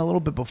partying a little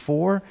bit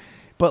before.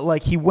 But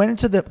like he went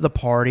into the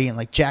party, and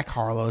like Jack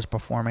Harlow's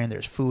performing, and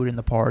there's food in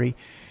the party.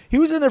 He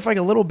was in there for like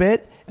a little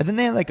bit, and then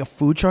they had like a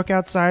food truck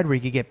outside where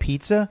you could get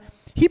pizza.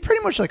 He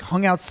pretty much like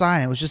hung outside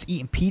and was just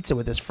eating pizza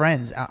with his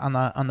friends on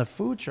the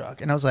food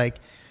truck. And I was like,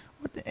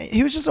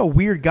 he was just a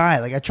weird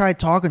guy. Like I tried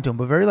talking to him,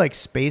 but very like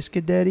space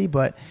cadet-y.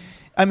 But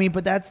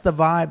that's the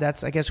vibe.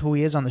 That's, I guess, who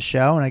he is on the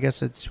show, and I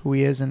guess it's who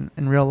he is in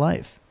real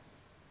life.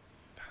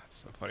 That's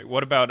so funny.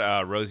 What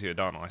about Rosie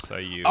O'Donnell? I saw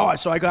you. Oh,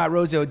 so I got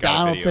Rosie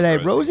O'Donnell today.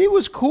 Rosie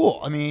was cool.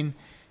 I mean,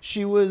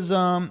 she was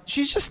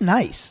she's just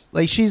nice.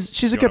 Like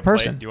she's a good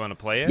person. Do you want to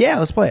play it? Yeah,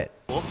 let's play it.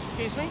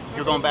 Excuse me?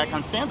 You're going back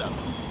on stand-up.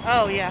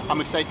 Oh, yeah. I'm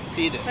excited to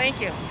see this.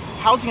 Thank you.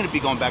 How's it going to be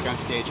going back on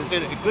stage? Is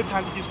it a good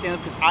time to do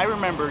stand-up? Because I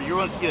remember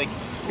you're not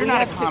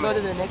a comic. To go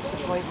to the next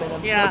appointment.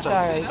 I'm so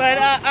sorry. But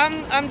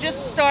I'm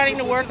just starting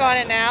to work on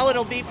it now.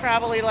 It'll be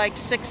probably like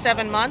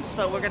 6-7 months,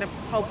 but we're going to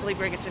hopefully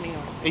bring it to New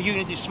York. Are you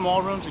going to do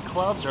small rooms and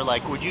clubs, or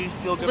like would you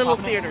feel good? Little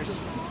theaters.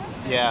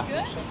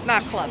 Yeah.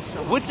 Not clubs.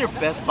 So. What's your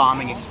best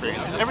bombing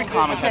experience? Every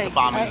comic has a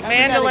bombing experience.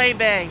 Mandalay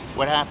Bay.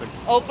 What happened?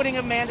 Opening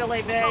of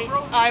Mandalay Bay,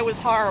 I was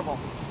horrible.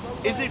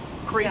 Is it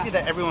crazy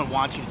that everyone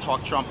wants you to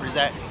talk Trump, or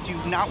do you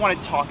not want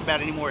to talk about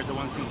it anymore? Is it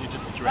one of the things you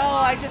just address? Oh,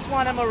 I just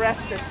want him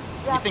arrested.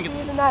 You think it's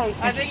tonight?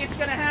 I think it's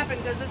going to happen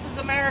because this is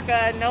America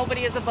and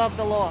nobody is above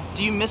the law.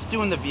 Do you miss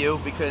doing The View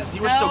because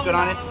you were so good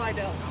on it? No, I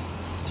don't.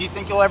 Do you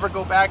think you'll ever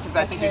go back? Because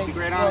I think you'd be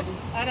great on it.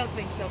 I don't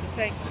think so, but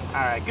thank you.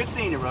 All right, good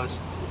seeing you, Rose.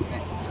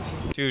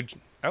 Dude,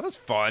 that was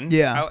fun.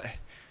 Yeah.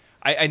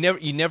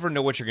 You never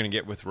know what you're gonna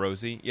get with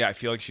Rosie. Yeah, I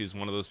feel like she's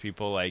one of those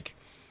people, like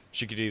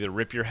she could either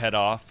rip your head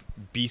off,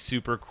 be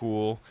super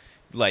cool,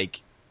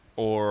 like,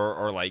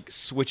 or like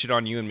switch it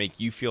on you and make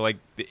you feel like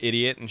the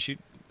idiot. And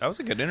that was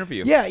a good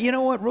interview. Yeah, you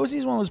know what?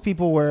 Rosie's one of those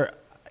people where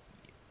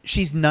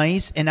she's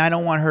nice, and I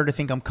don't want her to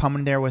think I'm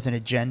coming there with an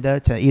agenda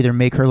to either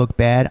make her look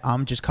bad.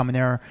 I'm just coming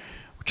there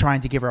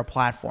trying to give her a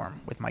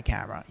platform with my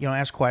camera.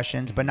 Ask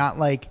questions, but not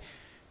like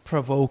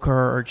provoke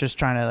her or just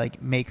trying to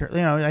like make her,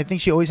 I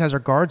think she always has her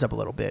guards up a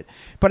little bit.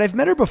 But I've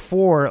met her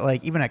before,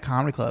 like even at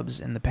comedy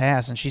clubs in the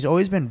past, and she's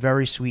always been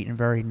very sweet and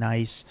very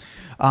nice.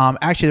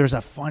 Actually, there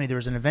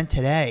was an event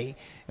today.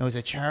 It was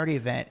a charity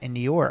event in New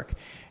York,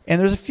 and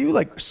there's a few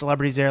like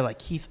celebrities there, like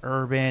Keith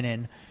Urban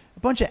and a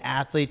bunch of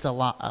athletes, a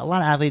lot of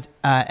athletes.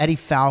 Eddie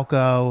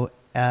Falco,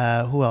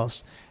 who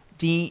else?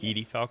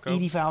 Edie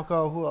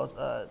Falco. Who else?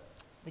 The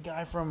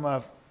guy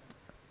from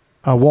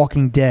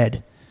Walking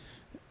Dead.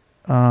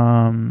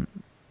 I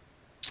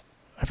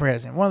forget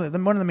his name. One of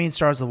the main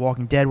stars of The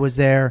Walking Dead was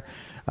there.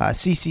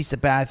 CeCe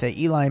Sabatha,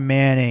 Eli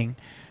Manning,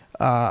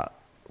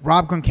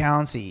 Rob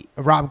Gronkowski.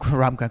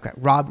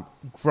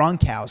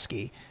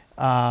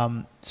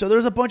 So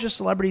there's a bunch of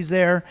celebrities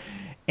there,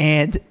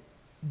 and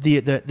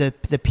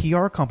the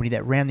PR company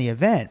that ran the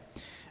event,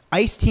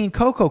 Ice-T and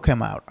Coco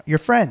come out. Your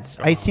friends,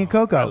 Ice-T and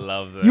Coco. I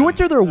love them. You went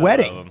to their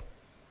wedding.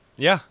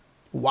 Yeah.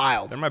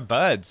 Wild. They're my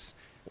buds.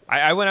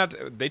 I went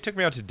out. They took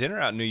me out to dinner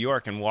out in New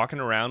York, and walking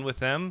around with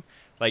them,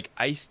 like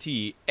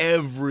Ice-T,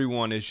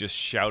 everyone is just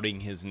shouting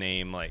his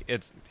name. Like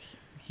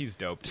he's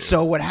dope. Dude.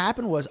 So what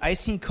happened was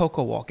Ice-T and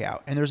Coco walk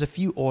out, and there's a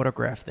few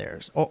autograph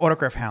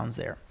hounds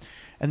there,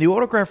 and the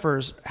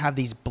autographers have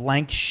these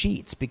blank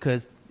sheets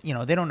because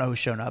they don't know who's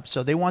shown up,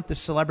 so they want the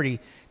celebrity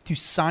to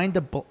sign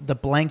the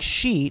blank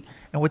sheet,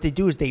 and what they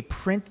do is they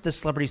print the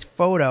celebrity's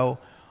photo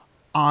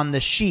on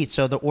the sheet,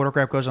 so the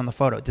autograph goes on the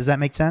photo. Does that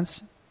make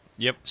sense?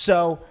 Yep.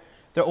 So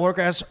the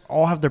autographs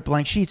all have their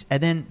blank sheets,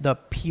 and then the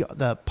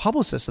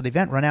publicists of the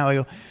event run out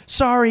and go,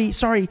 sorry,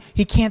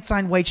 he can't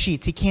sign white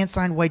sheets.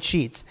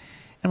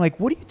 I'm like,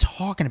 what are you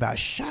talking about?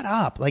 Shut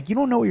up. Like, you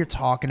don't know what you're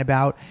talking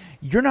about.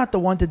 You're not the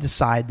one to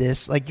decide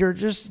this. Like, you're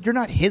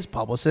not his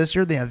publicist.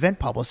 You're the event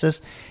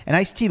publicist. And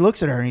Ice-T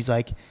looks at her and he's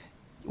like,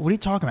 what are you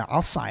talking about?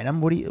 I'll sign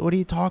him. What are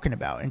you talking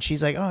about? And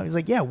she's like, oh, he's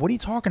like, yeah, what are you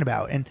talking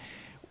about? And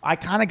I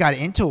kind of got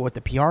into it with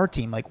the PR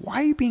team. Like, why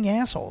are you being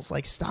assholes?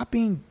 Like, stop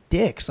being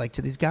dicks, like,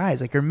 to these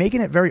guys. Like, you're making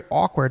it very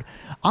awkward.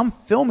 I'm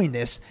filming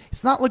this.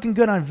 It's not looking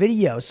good on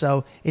video,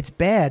 so it's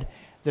bad.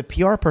 The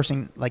PR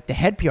person, like the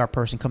head PR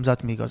person, comes up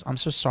to me and goes, I'm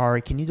so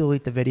sorry. Can you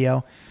delete the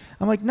video?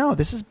 I'm like, no,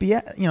 this is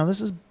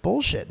this is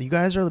bullshit. You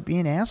guys are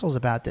being assholes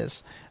about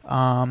this.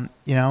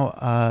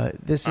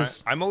 This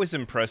is. I'm always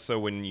impressed, though,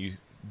 when you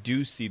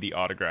do see the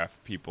autograph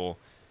people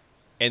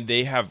and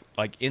they have,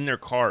 like, in their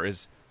car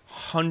is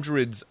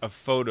hundreds of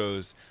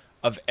photos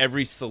of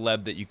every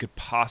celeb that you could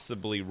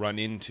possibly run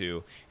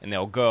into, and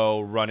they'll go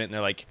run it and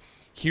they're like,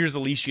 here's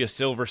Alicia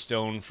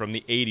Silverstone from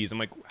the 80s. I'm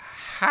like,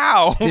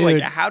 how?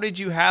 Dude. Like, how did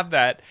you have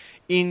that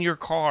in your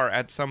car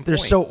at some point? They're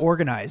so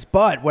organized.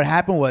 But what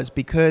happened was,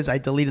 because I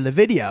deleted the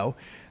video,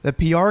 the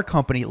PR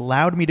company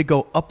allowed me to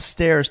go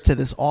upstairs to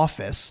this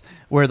office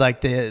where, like,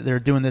 they're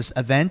doing this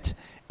event,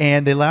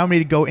 and they allowed me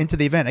to go into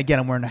the event. Again,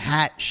 I'm wearing a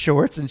hat,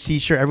 shorts, and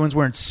T-shirt. Everyone's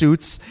wearing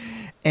suits.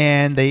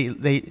 And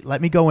they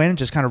let me go in and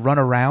just kind of run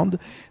around.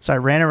 So I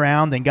ran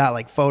around and got,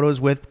 like,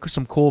 photos with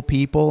some cool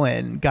people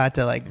and got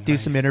to, like, do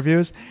some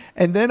interviews.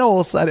 And then all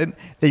of a sudden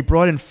they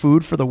brought in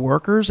food for the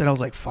workers, and I was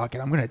like, fuck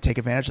it, I'm going to take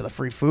advantage of the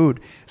free food.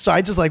 So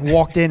I just, like,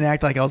 walked in and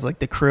acted like I was, like,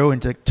 the crew and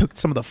took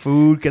some of the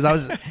food because I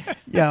was,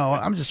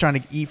 I'm just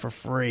trying to eat for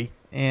free.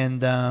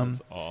 And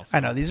That's awesome. I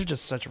know these are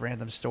just such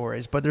random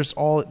stories, but there's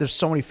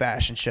so many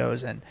fashion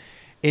shows, and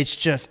it's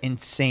just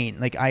insane.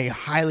 Like, I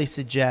highly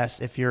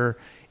suggest, if you're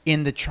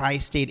in the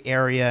tri-state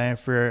area,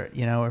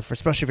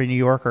 especially if you're a New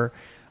Yorker,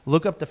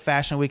 look up the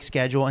Fashion Week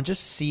schedule and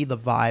just see the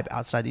vibe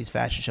outside these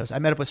fashion shows. I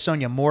met up with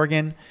Sonia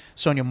Morgan.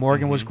 Sonia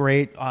Morgan was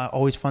great.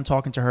 Always fun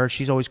talking to her.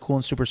 She's always cool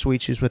and super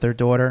sweet. She's with her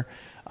daughter.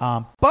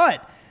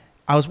 But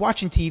I was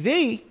watching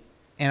TV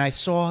and I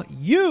saw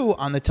you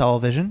on the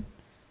television.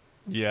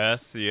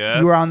 Yes. You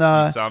were on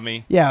the. You saw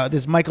me. Yeah,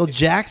 this Michael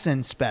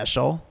Jackson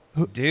special.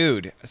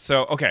 Dude,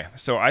 so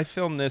I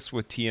filmed this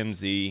with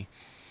TMZ.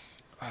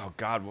 Oh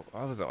God,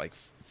 what was it, like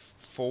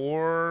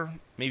 4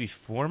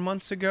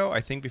 months ago?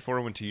 I think, before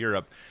I went to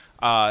Europe.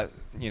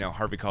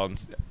 Harvey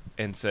called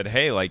and said,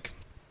 "Hey, like,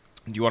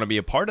 do you want to be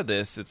a part of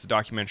this? It's a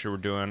documentary we're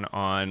doing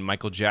on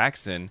Michael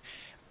Jackson."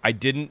 I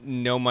didn't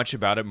know much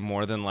about it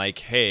more than, like,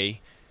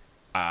 hey,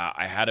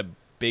 I had a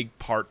big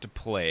part to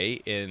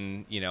play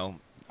in,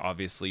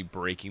 obviously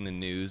breaking the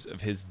news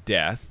of his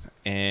death.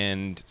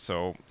 And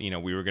so,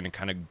 we were going to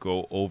kind of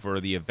go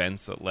over the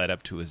events that led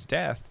up to his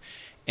death.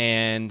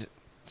 And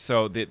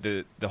so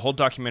the whole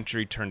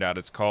documentary turned out,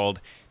 it's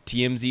called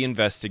TMZ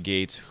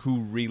Investigates Who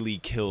Really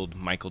Killed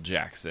Michael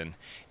Jackson.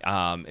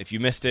 If you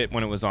missed it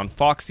when it was on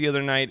Fox the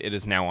other night, it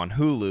is now on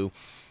Hulu.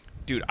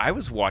 Dude, I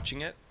was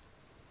watching it.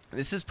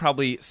 This is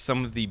probably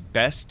some of the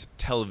best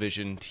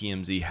television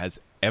TMZ has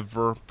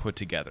ever put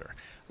together.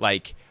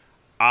 Like,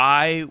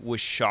 I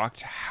was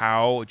shocked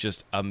how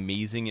just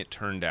amazing it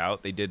turned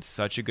out. They did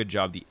such a good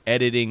job. The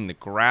editing, the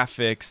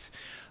graphics.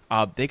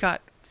 They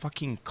got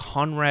fucking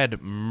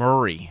Conrad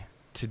Murray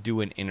to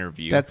do an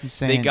interview. That's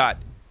insane. They got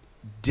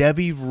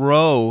Debbie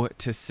Rowe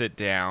to sit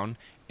down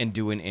and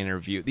do an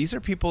interview. These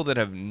are people that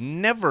have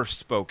never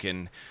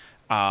spoken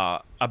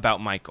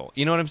about Michael.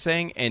 You know what I'm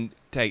saying? And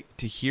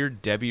to hear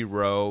Debbie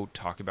Rowe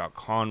talk about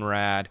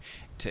Conrad,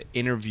 to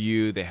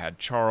interview, they had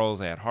Charles,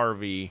 they had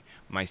Harvey,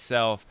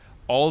 myself,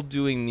 all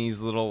doing these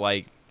little,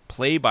 like,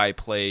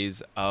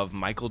 play-by-plays of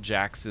Michael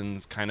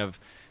Jackson's kind of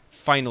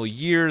final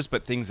years,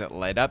 but things that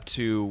led up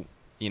to,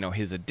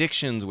 his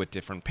addictions with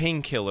different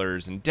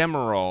painkillers and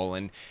Demerol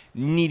and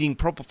needing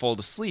propofol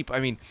to sleep. I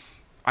mean,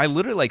 I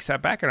literally, like,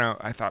 sat back and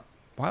I thought,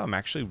 wow, I'm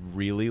actually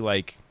really,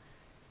 like,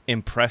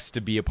 impressed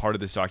to be a part of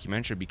this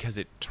documentary because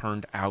it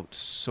turned out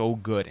so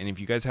good. And if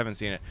you guys haven't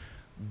seen it,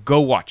 go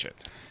watch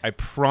it. I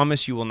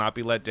promise you will not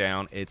be let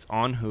down. It's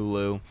on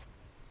Hulu.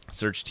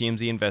 Search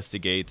TMZ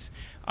Investigates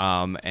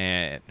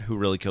and Who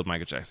Really Killed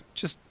Michael Jackson.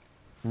 Just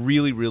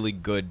really, really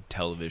good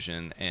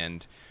television.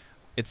 And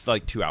it's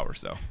like 2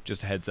 hours, though.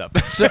 Just a heads up.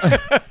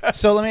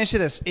 So let me ask you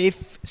this.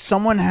 If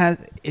someone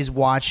is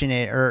watching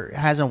it or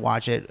hasn't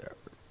watched it,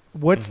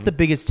 what's the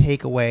biggest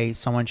takeaway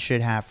someone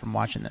should have from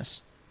watching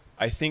this?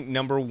 I think,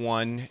 number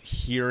one,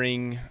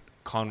 hearing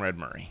Conrad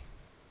Murray.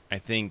 I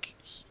think,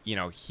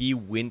 he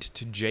went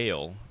to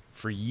jail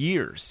for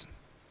years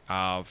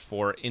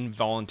for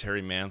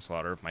involuntary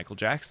manslaughter of Michael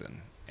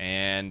Jackson.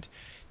 And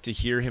to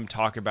hear him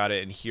talk about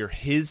it and hear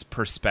his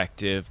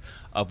perspective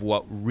of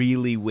what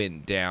really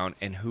went down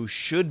and who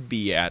should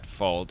be at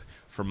fault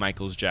for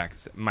Michael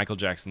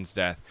Jackson's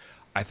death,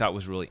 I thought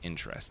was really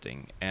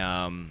interesting.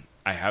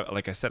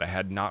 Like I said, I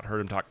had not heard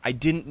him talk. I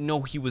didn't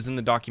know he was in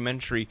the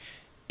documentary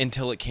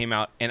until it came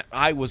out, and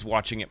I was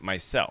watching it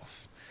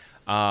myself.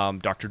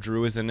 Dr.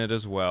 Drew is in it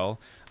as well.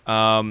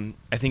 I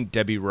think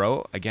Debbie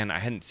Rowe, again, I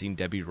hadn't seen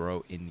Debbie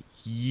Rowe in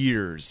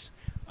years.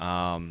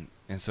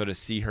 And And so to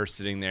see her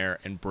sitting there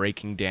and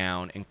breaking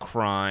down and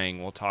crying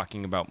while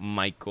talking about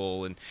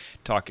Michael and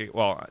it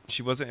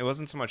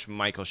wasn't so much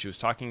Michael. She was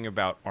talking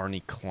about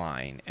Arnie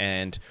Klein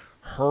and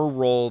her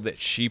role that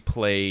she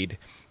played,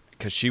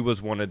 because she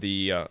was one of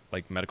the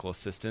medical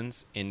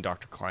assistants in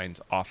Dr.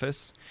 Klein's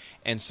office.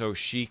 And so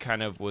she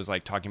kind of was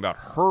like talking about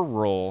her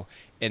role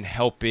in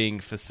helping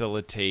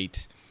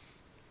facilitate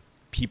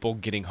people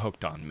getting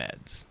hooked on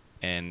meds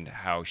and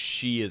how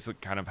she is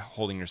kind of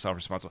holding herself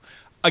responsible.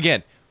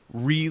 Again,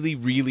 really,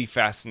 really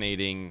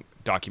fascinating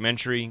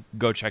documentary.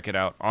 Go check it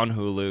out on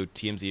Hulu.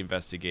 TMZ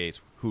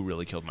investigates who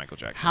really killed Michael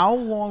Jackson. How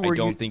long were I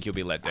don't think you'll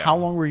be let down. How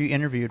long were you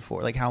interviewed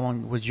for? Like, how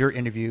long was your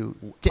interview?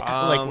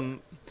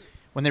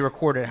 When they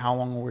recorded, how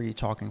long were you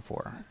talking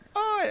for?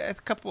 A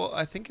couple.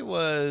 I think it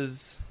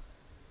was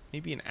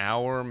maybe an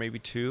hour, maybe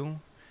two.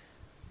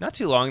 Not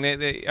too long. They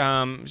it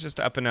was just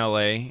up in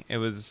LA. It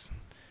was,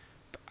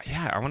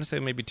 I want to say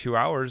maybe 2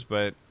 hours,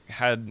 but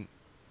had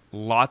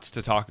lots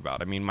to talk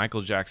about. I mean,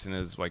 Michael Jackson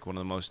is like one of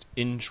the most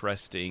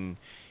interesting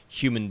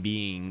human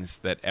beings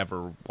that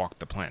ever walked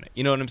the planet.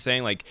 You know what I'm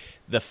saying? Like,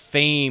 the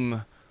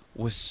fame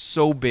was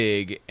so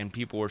big and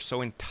people were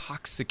so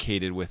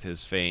intoxicated with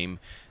his fame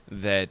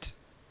that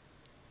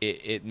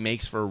it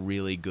makes for a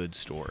really good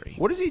story.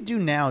 What does he do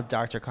now,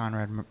 Dr.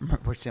 Conrad?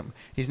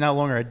 He's no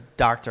longer a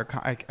doctor.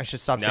 I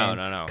should stop saying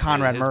No.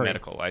 Conrad Murray. His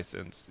medical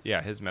license.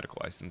 Yeah, his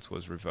medical license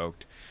was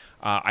revoked.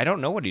 I don't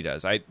know what he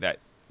does.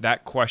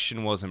 That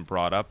question wasn't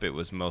brought up. It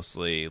was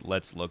mostly,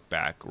 let's look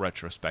back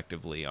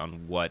retrospectively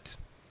on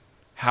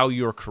how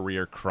your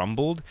career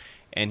crumbled.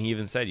 And he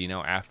even said,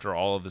 after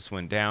all of this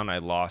went down, I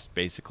lost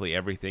basically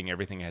everything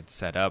I had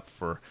set up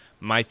for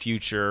my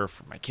future,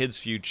 for my kids'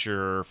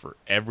 future, for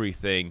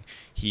everything.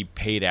 He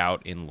paid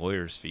out in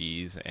lawyers'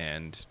 fees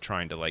and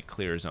trying to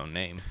clear his own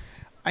name.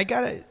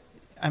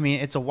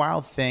 It's a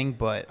wild thing,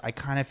 but I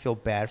kind of feel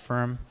bad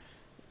for him.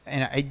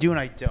 And I do and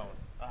I don't.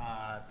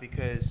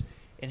 Because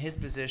in his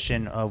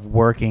position of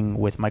working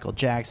with Michael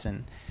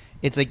Jackson,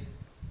 it's like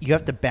you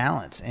have to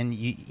balance, and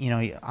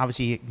you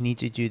obviously you need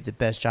to do the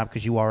best job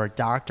because you are a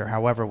doctor.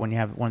 However, when you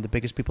have one of the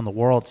biggest people in the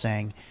world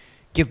saying,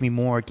 "Give me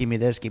more, give me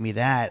this, give me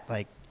that,"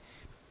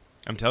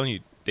 I'm telling you,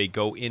 they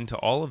go into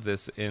all of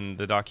this in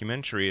the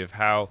documentary of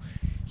how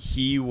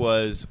he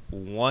was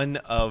one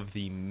of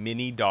the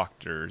many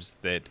doctors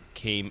that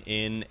came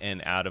in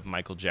and out of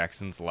Michael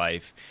Jackson's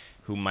life,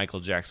 who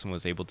Michael Jackson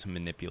was able to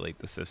manipulate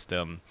the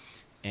system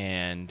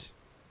and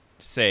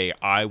say,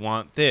 "I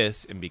want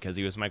this," and because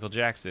he was Michael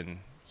Jackson,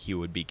 he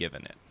would be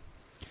given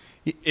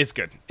it. It's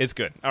good. It's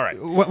good. All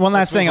right. One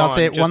last thing I'll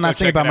say. One last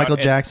thing about Michael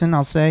Jackson.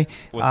 I'll say.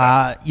 We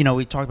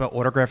talked about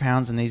autograph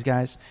hounds and these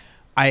guys.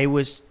 I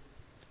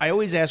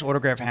always ask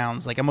autograph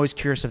hounds. I'm always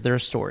curious of their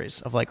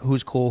stories of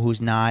who's cool,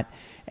 who's not.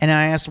 And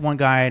I asked one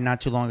guy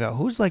not too long ago,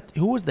 who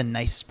was the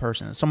nicest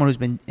person? Someone who's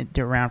been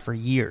around for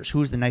years. Who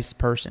was the nicest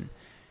person?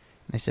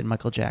 And they said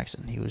Michael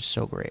Jackson. He was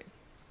so great.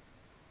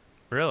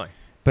 Really?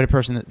 But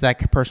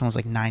that person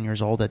was 9 years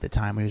old at the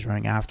time when he was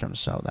running after him,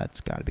 so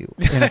that's got to be.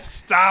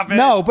 Stop it!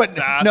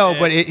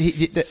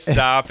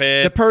 Stop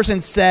it! The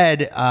person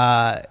said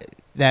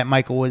that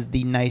Michael was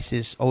the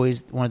nicest,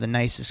 always one of the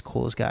nicest,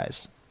 coolest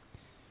guys.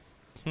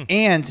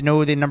 And you know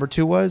who the number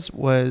two was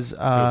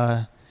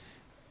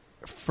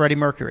Freddie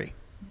Mercury.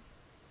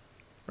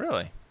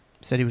 Really?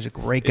 Said he was a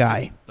great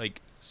guy.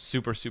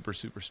 Super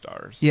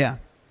superstars. Yeah.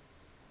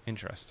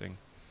 Interesting.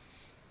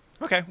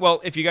 Okay, well,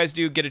 if you guys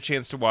do get a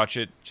chance to watch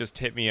it, just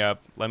hit me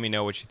up. Let me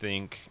know what you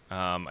think.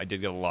 I did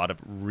get a lot of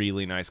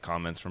really nice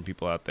comments from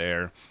people out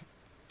there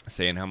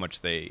saying how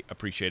much they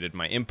appreciated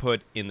my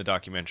input in the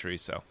documentary.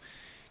 So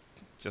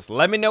just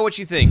let me know what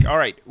you think. All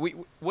right,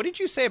 what did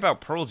you say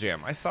about Pearl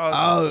Jam? I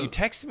saw you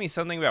texted me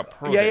something about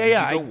Pearl Jam.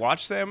 Yeah. Did you go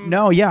watch them?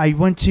 No, yeah, I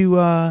went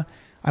to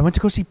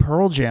go see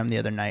Pearl Jam the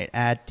other night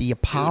at the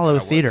Apollo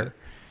Theater.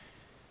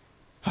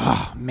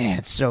 Oh man,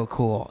 it's so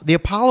cool. The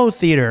Apollo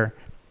Theater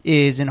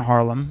is in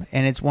Harlem,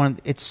 and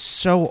it's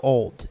so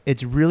old.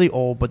 It's really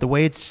old, but the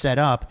way it's set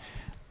up,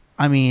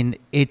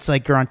 it's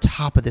like you're on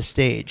top of the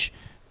stage,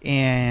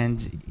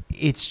 and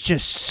it's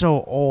just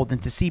so old.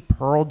 And to see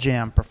Pearl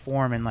Jam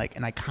perform in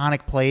an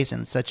iconic place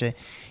and such an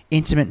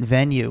intimate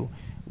venue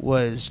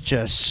was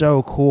just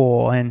so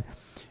cool. And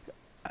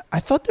I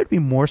thought there'd be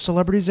more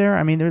celebrities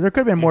there. There could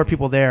have been more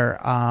people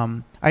there.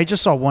 I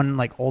just saw one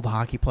old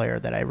hockey player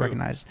that I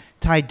recognized,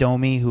 Ty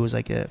Domi, who was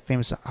a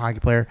famous hockey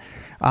player.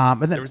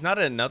 And then, there was not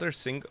another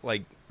single,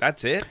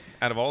 that's it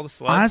out of all the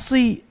celebs?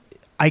 Honestly,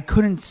 I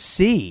couldn't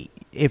see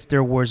if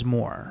there was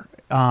more.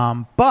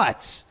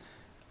 But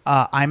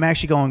I'm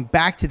actually going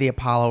back to the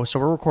Apollo. So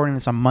we're recording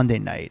this on Monday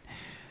night.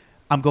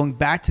 I'm going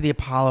back to the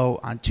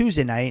Apollo on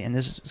Tuesday night, and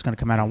this is going to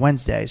come out on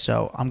Wednesday.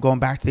 So I'm going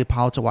back to the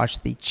Apollo to watch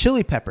the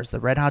Chili Peppers. The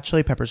Red Hot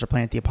Chili Peppers are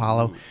playing at the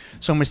Apollo.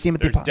 So I'm going to see them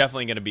at the Apollo. There's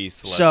definitely going to be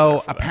celebrities.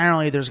 So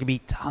apparently there's going to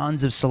be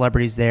tons of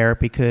celebrities there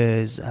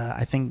because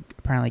I think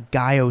apparently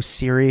Guy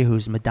Oseary,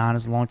 who's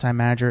Madonna's longtime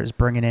manager, is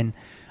bringing in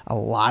a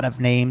lot of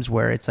names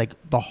where it's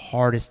the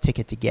hardest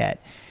ticket to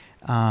get.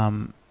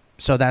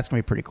 So that's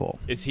gonna be pretty cool.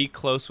 Is he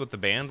close with the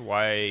band?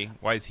 Why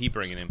is he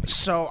bringing in people?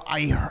 So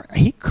I heard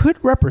he could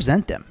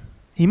represent them.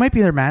 He might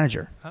be their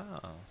manager. Oh,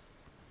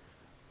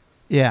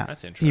 Yeah,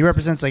 that's interesting. he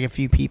represents like a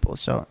few people.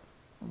 So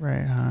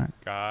Red Hot.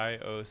 Guy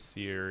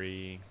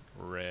Oseary,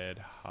 Red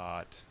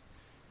Hot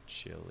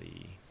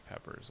Chili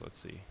Peppers. Let's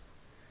see.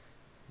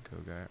 Go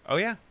Guy. Oh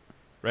yeah,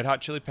 Red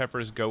Hot Chili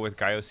Peppers go with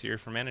Guy Oseary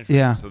for management.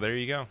 Yeah. So there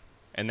you go.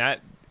 And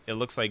that it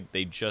looks like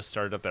they just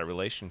started up that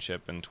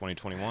relationship in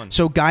 2021.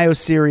 So Guy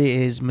Oseary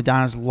is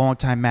Madonna's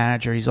longtime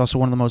manager. He's also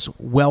one of the most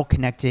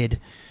well-connected,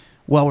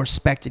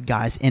 well-respected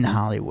guys in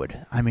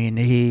Hollywood. I mean,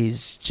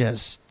 he's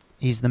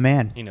the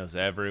man. He knows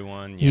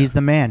everyone. Yeah. He's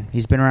the man.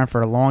 He's been around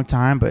for a long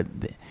time, but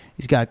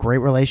he's got great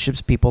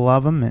relationships. People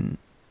love him and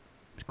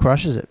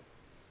crushes it.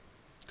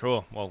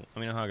 Cool. Well,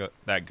 let me know how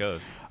that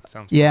goes.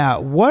 Sounds Yeah.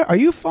 What are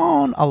you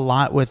following a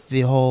lot with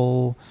the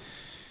whole,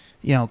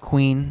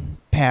 Queen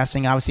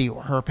passing? Obviously,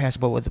 her passing,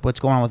 but with what's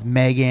going on with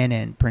Meghan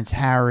and Prince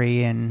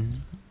Harry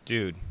and.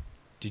 Dude,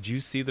 did you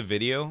see the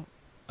video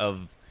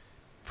of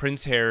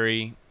Prince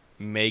Harry,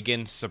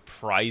 Meghan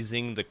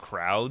surprising the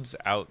crowds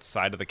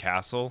outside of the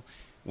castle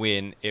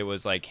when it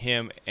was like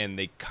him and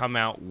they come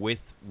out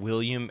with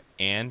William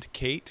and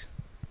Kate?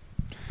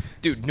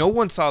 Dude, no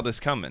one saw this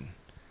coming.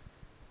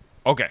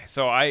 Okay,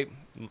 so I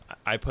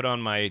put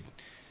on my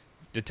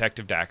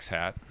Detective Dax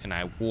hat and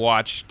I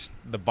watched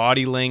the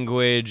body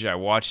language, I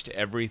watched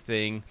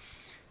everything,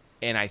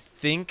 and I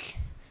think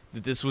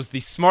that this was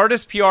the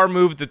smartest PR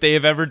move that they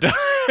have ever done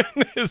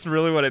is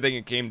really what I think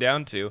it came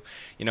down to.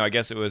 I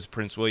guess it was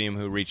Prince William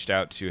who reached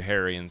out to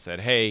Harry and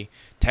said, hey,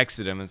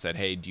 texted him and said,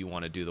 hey, do you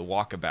want to do the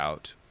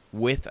walkabout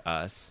with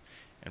us?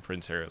 And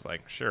Prince Harry was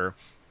like, sure.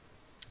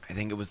 I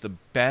think it was the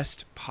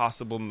best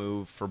possible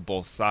move for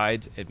both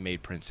sides. It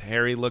made Prince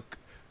Harry look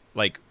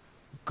like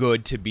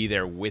good to be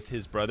there with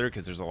his brother,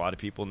 because there's a lot of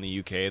people in the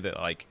UK that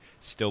like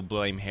still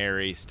blame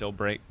Harry, still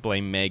blame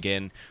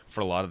Meghan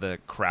for a lot of the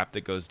crap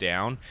that goes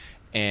down.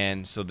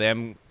 And so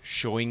them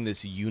showing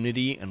this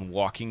unity and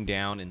walking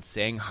down and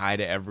saying hi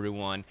to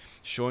everyone,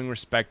 showing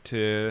respect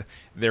to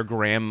their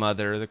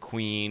grandmother, the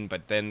Queen,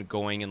 but then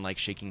going and like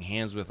shaking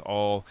hands with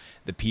all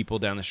the people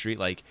down the street,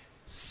 like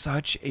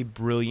such a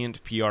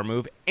brilliant PR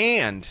move.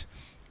 And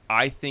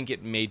I think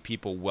it made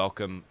people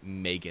welcome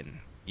Meghan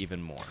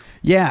even more.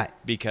 Yeah.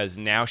 Because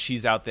now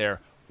she's out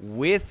there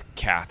with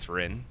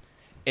Catherine,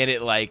 and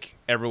it like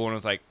everyone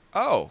was like,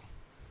 oh,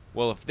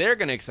 well, if they're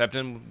going to accept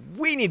him,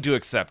 we need to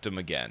accept him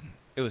again.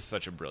 It was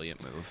such a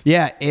brilliant move.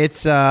 Yeah,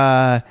 it's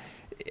I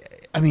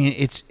mean,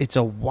 it's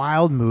a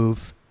wild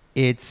move.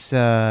 It's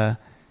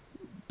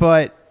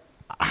but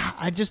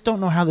I just don't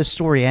know how the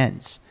story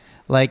ends.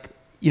 Like,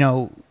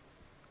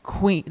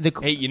 Queen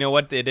Hey, you know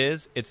what it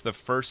is? It's the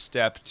first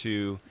step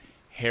to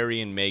Harry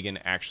and Meghan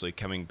actually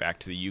coming back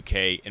to the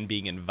UK and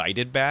being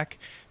invited back,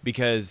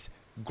 because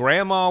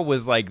Grandma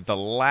was like the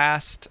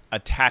last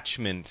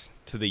attachment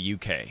to the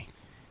UK.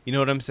 You know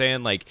what I'm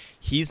saying? Like,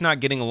 he's not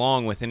getting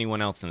along with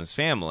anyone else in his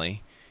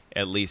family.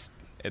 At least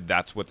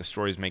that's what the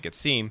stories make it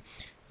seem.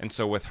 And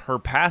so with her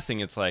passing,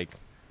 it's like,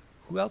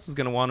 who else is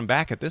going to want him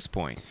back at this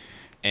point?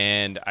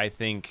 And I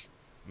think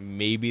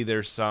maybe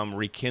there's some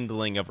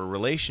rekindling of a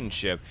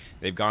relationship.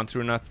 They've gone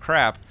through enough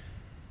crap.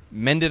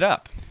 Mend it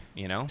up,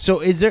 So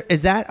is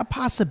that a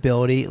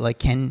possibility? Like,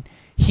 can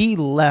he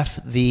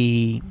left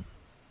the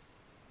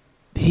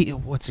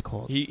what's it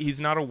called?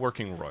 He's not a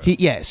working royal.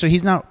 So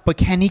he's not. But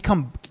can he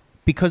come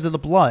because of the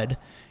blood?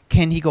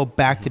 Can he go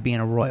back to being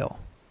a royal?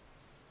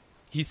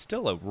 He's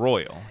still a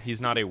royal.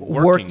 He's not a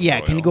working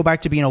royal. Can he go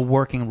back to being a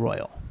working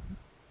royal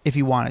if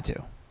he wanted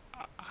to?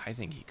 I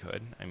think he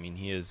could. I mean,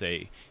 he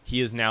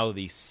is now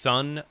the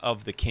son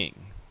of the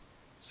king.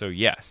 So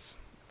yes.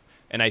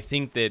 And I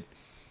think that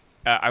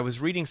I was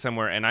reading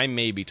somewhere, and I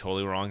may be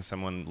totally wrong.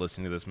 Someone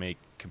listening to this may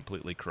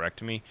completely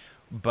correct me.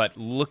 But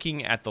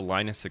looking at the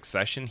line of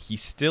succession, he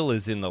still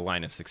is in the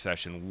line of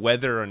succession,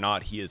 whether or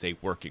not he is a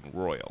working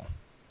royal.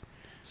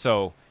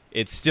 So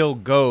it still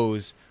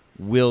goes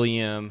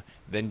William,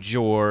 then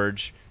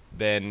George,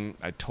 then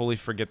I totally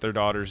forget their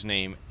daughter's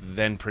name,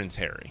 then Prince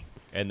Harry,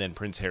 and then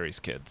Prince Harry's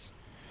kids.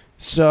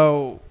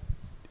 So,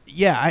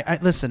 yeah, I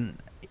listen.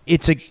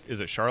 Is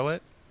it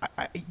Charlotte?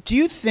 Do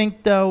you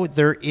think though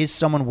there is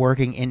someone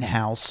working in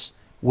house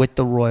with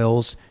the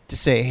royals to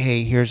say,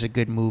 "Hey, here's a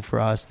good move for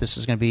us. This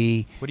is going to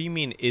be." What do you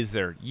mean? Is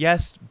there?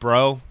 Yes,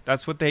 bro.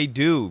 That's what they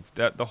do.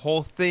 That the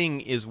whole thing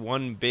is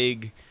one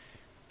big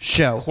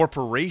show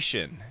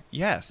corporation.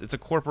 Yes, it's a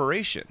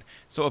corporation.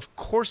 So of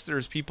course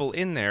there's people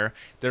in there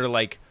that are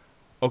like,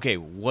 okay,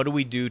 what do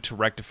we do to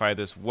rectify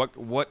this?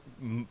 What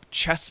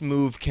chess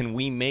move can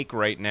we make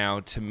right now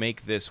to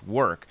make this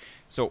work?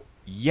 So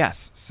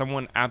yes,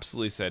 someone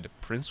absolutely said,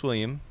 Prince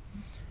William,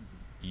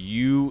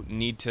 you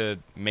need to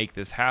make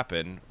this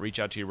happen. Reach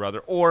out to your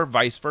brother, or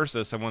vice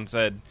versa. Someone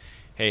said,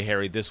 hey,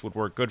 Harry, this would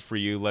work good for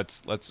you.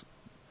 Let's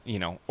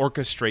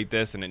orchestrate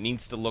this, and it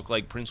needs to look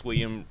like Prince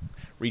William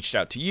reached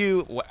out to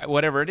you.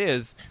 Whatever it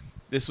is,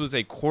 this was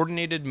a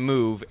coordinated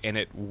move, and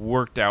it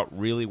worked out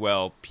really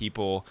well.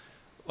 People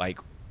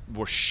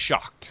were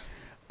shocked.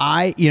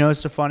 It's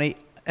so funny.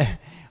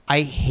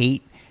 I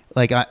hate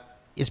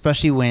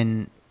especially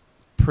when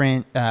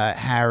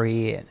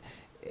Harry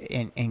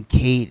and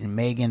Kate and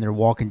Meghan, they're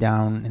walking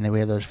down and we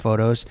have those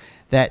photos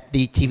that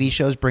the TV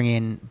shows bring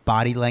in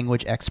body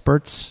language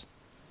experts.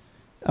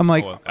 I'm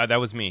like, that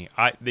was me.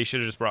 They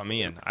should have just brought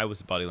me in. I was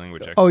the body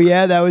language expert. Oh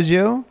yeah, that was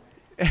you.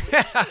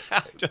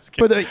 Just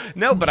kidding.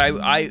 But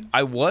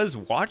I was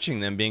watching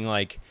them being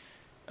like,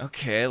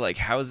 okay, like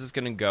how is this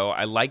gonna go?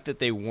 I like that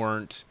they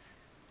weren't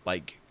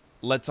like,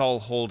 let's all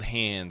hold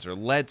hands or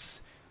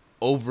let's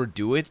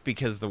overdo it,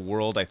 because the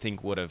world I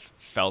think would have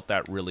felt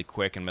that really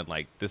quick and been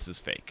like, this is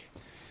fake.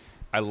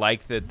 I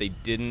like that they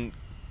didn't,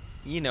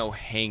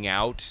 hang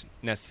out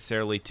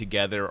necessarily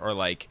together or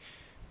like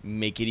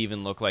make it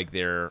even look like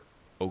they're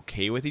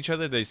okay with each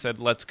other. They said,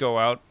 let's go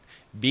out,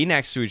 be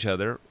next to each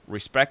other,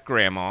 respect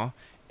grandma,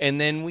 and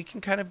then we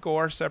can kind of go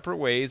our separate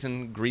ways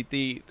and greet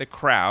the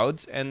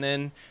crowds. And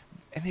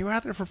they were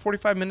out there for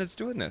 45 minutes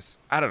doing this.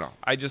 I don't know.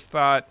 I just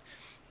thought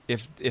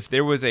if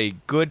there was a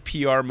good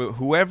PR move,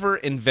 whoever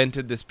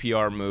invented this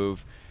PR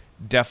move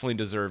definitely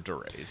deserved a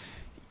raise.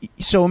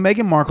 So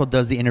Meghan Markle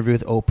does the interview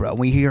with Oprah.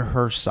 We hear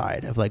her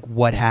side of like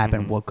what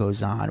happened, what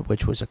goes on,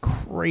 which was a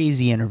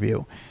crazy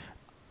interview.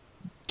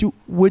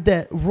 Would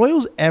the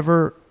royals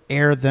ever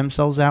air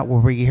themselves out where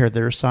we hear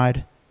their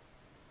side?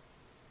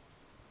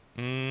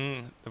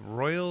 The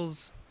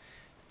royals,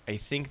 I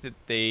think that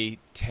they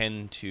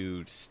tend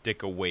to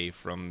stick away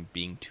from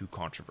being too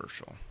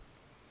controversial.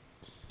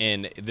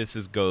 And this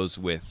goes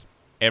with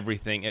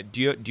everything.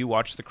 Do you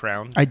watch The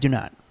Crown? I do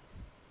not.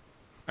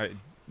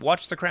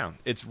 Watch The Crown.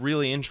 It's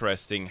really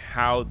interesting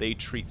how they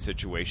treat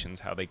situations,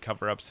 how they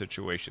cover up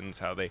situations,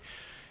 how they,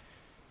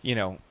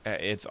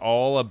 it's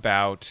all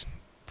about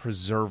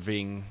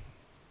preserving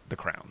the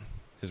crown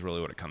is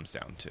really what it comes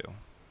down to.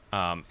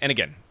 And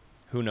again,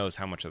 who knows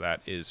how much of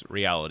that is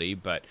reality,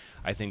 but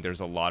I think there's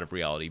a lot of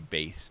reality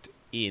based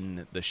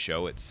in the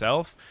show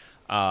itself.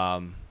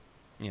 But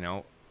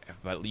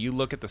you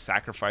look at the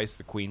sacrifice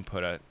the Queen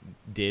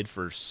did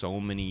for so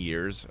many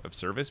years of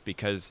service,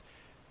 because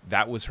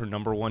that was her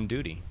number one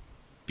duty,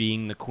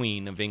 being the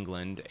Queen of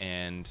England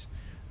and,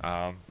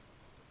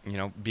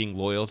 being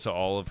loyal to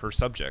all of her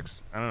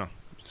subjects. I don't know.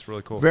 It's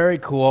really cool. Very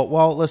cool.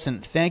 Well, listen,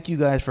 thank you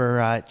guys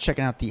for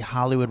checking out the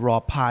Hollywood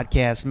Raw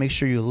podcast. Make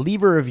sure you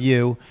leave a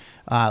review.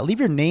 Leave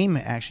your name,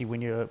 actually,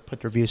 when you put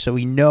the review, so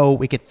we know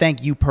we could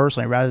thank you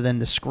personally rather than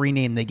the screen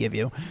name they give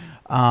you.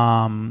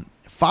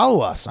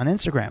 Follow us on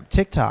Instagram,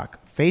 TikTok,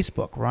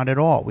 Facebook. We're on it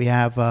all. We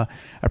have a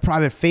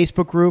private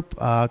Facebook group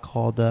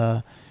called...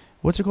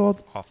 what's it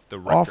called? Off the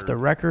Record. Off the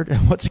Record.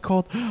 What's it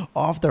called?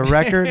 Off the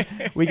Record.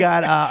 We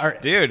got our...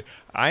 Dude,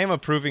 I am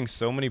approving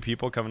so many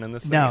people coming in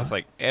this thing. No. It's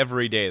like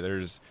every day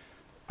there's,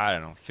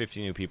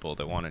 50 new people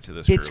that want it to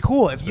this It's group.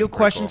 cool. If you have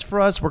questions for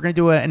us, we're going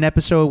to do an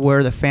episode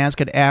where the fans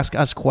could ask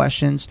us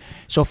questions.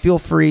 So feel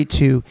free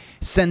to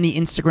send the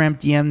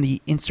DM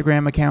the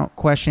Instagram account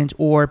questions,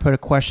 or put a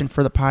question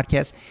for the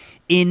podcast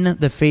in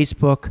the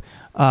Facebook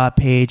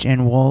page,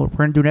 and we're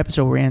going to do an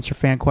episode where we answer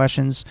fan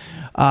questions.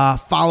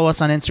 Follow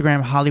us on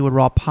Instagram, Hollywood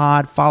Raw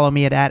Pod. Follow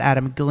me at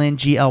Adam Glyn,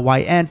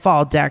 Glyn.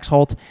 Follow Dax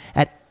Holt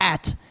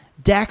at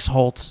Dax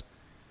Holt.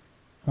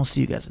 We'll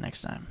see you guys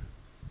next time.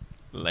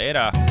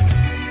 Later.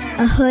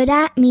 A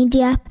Huda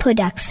Media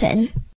Production.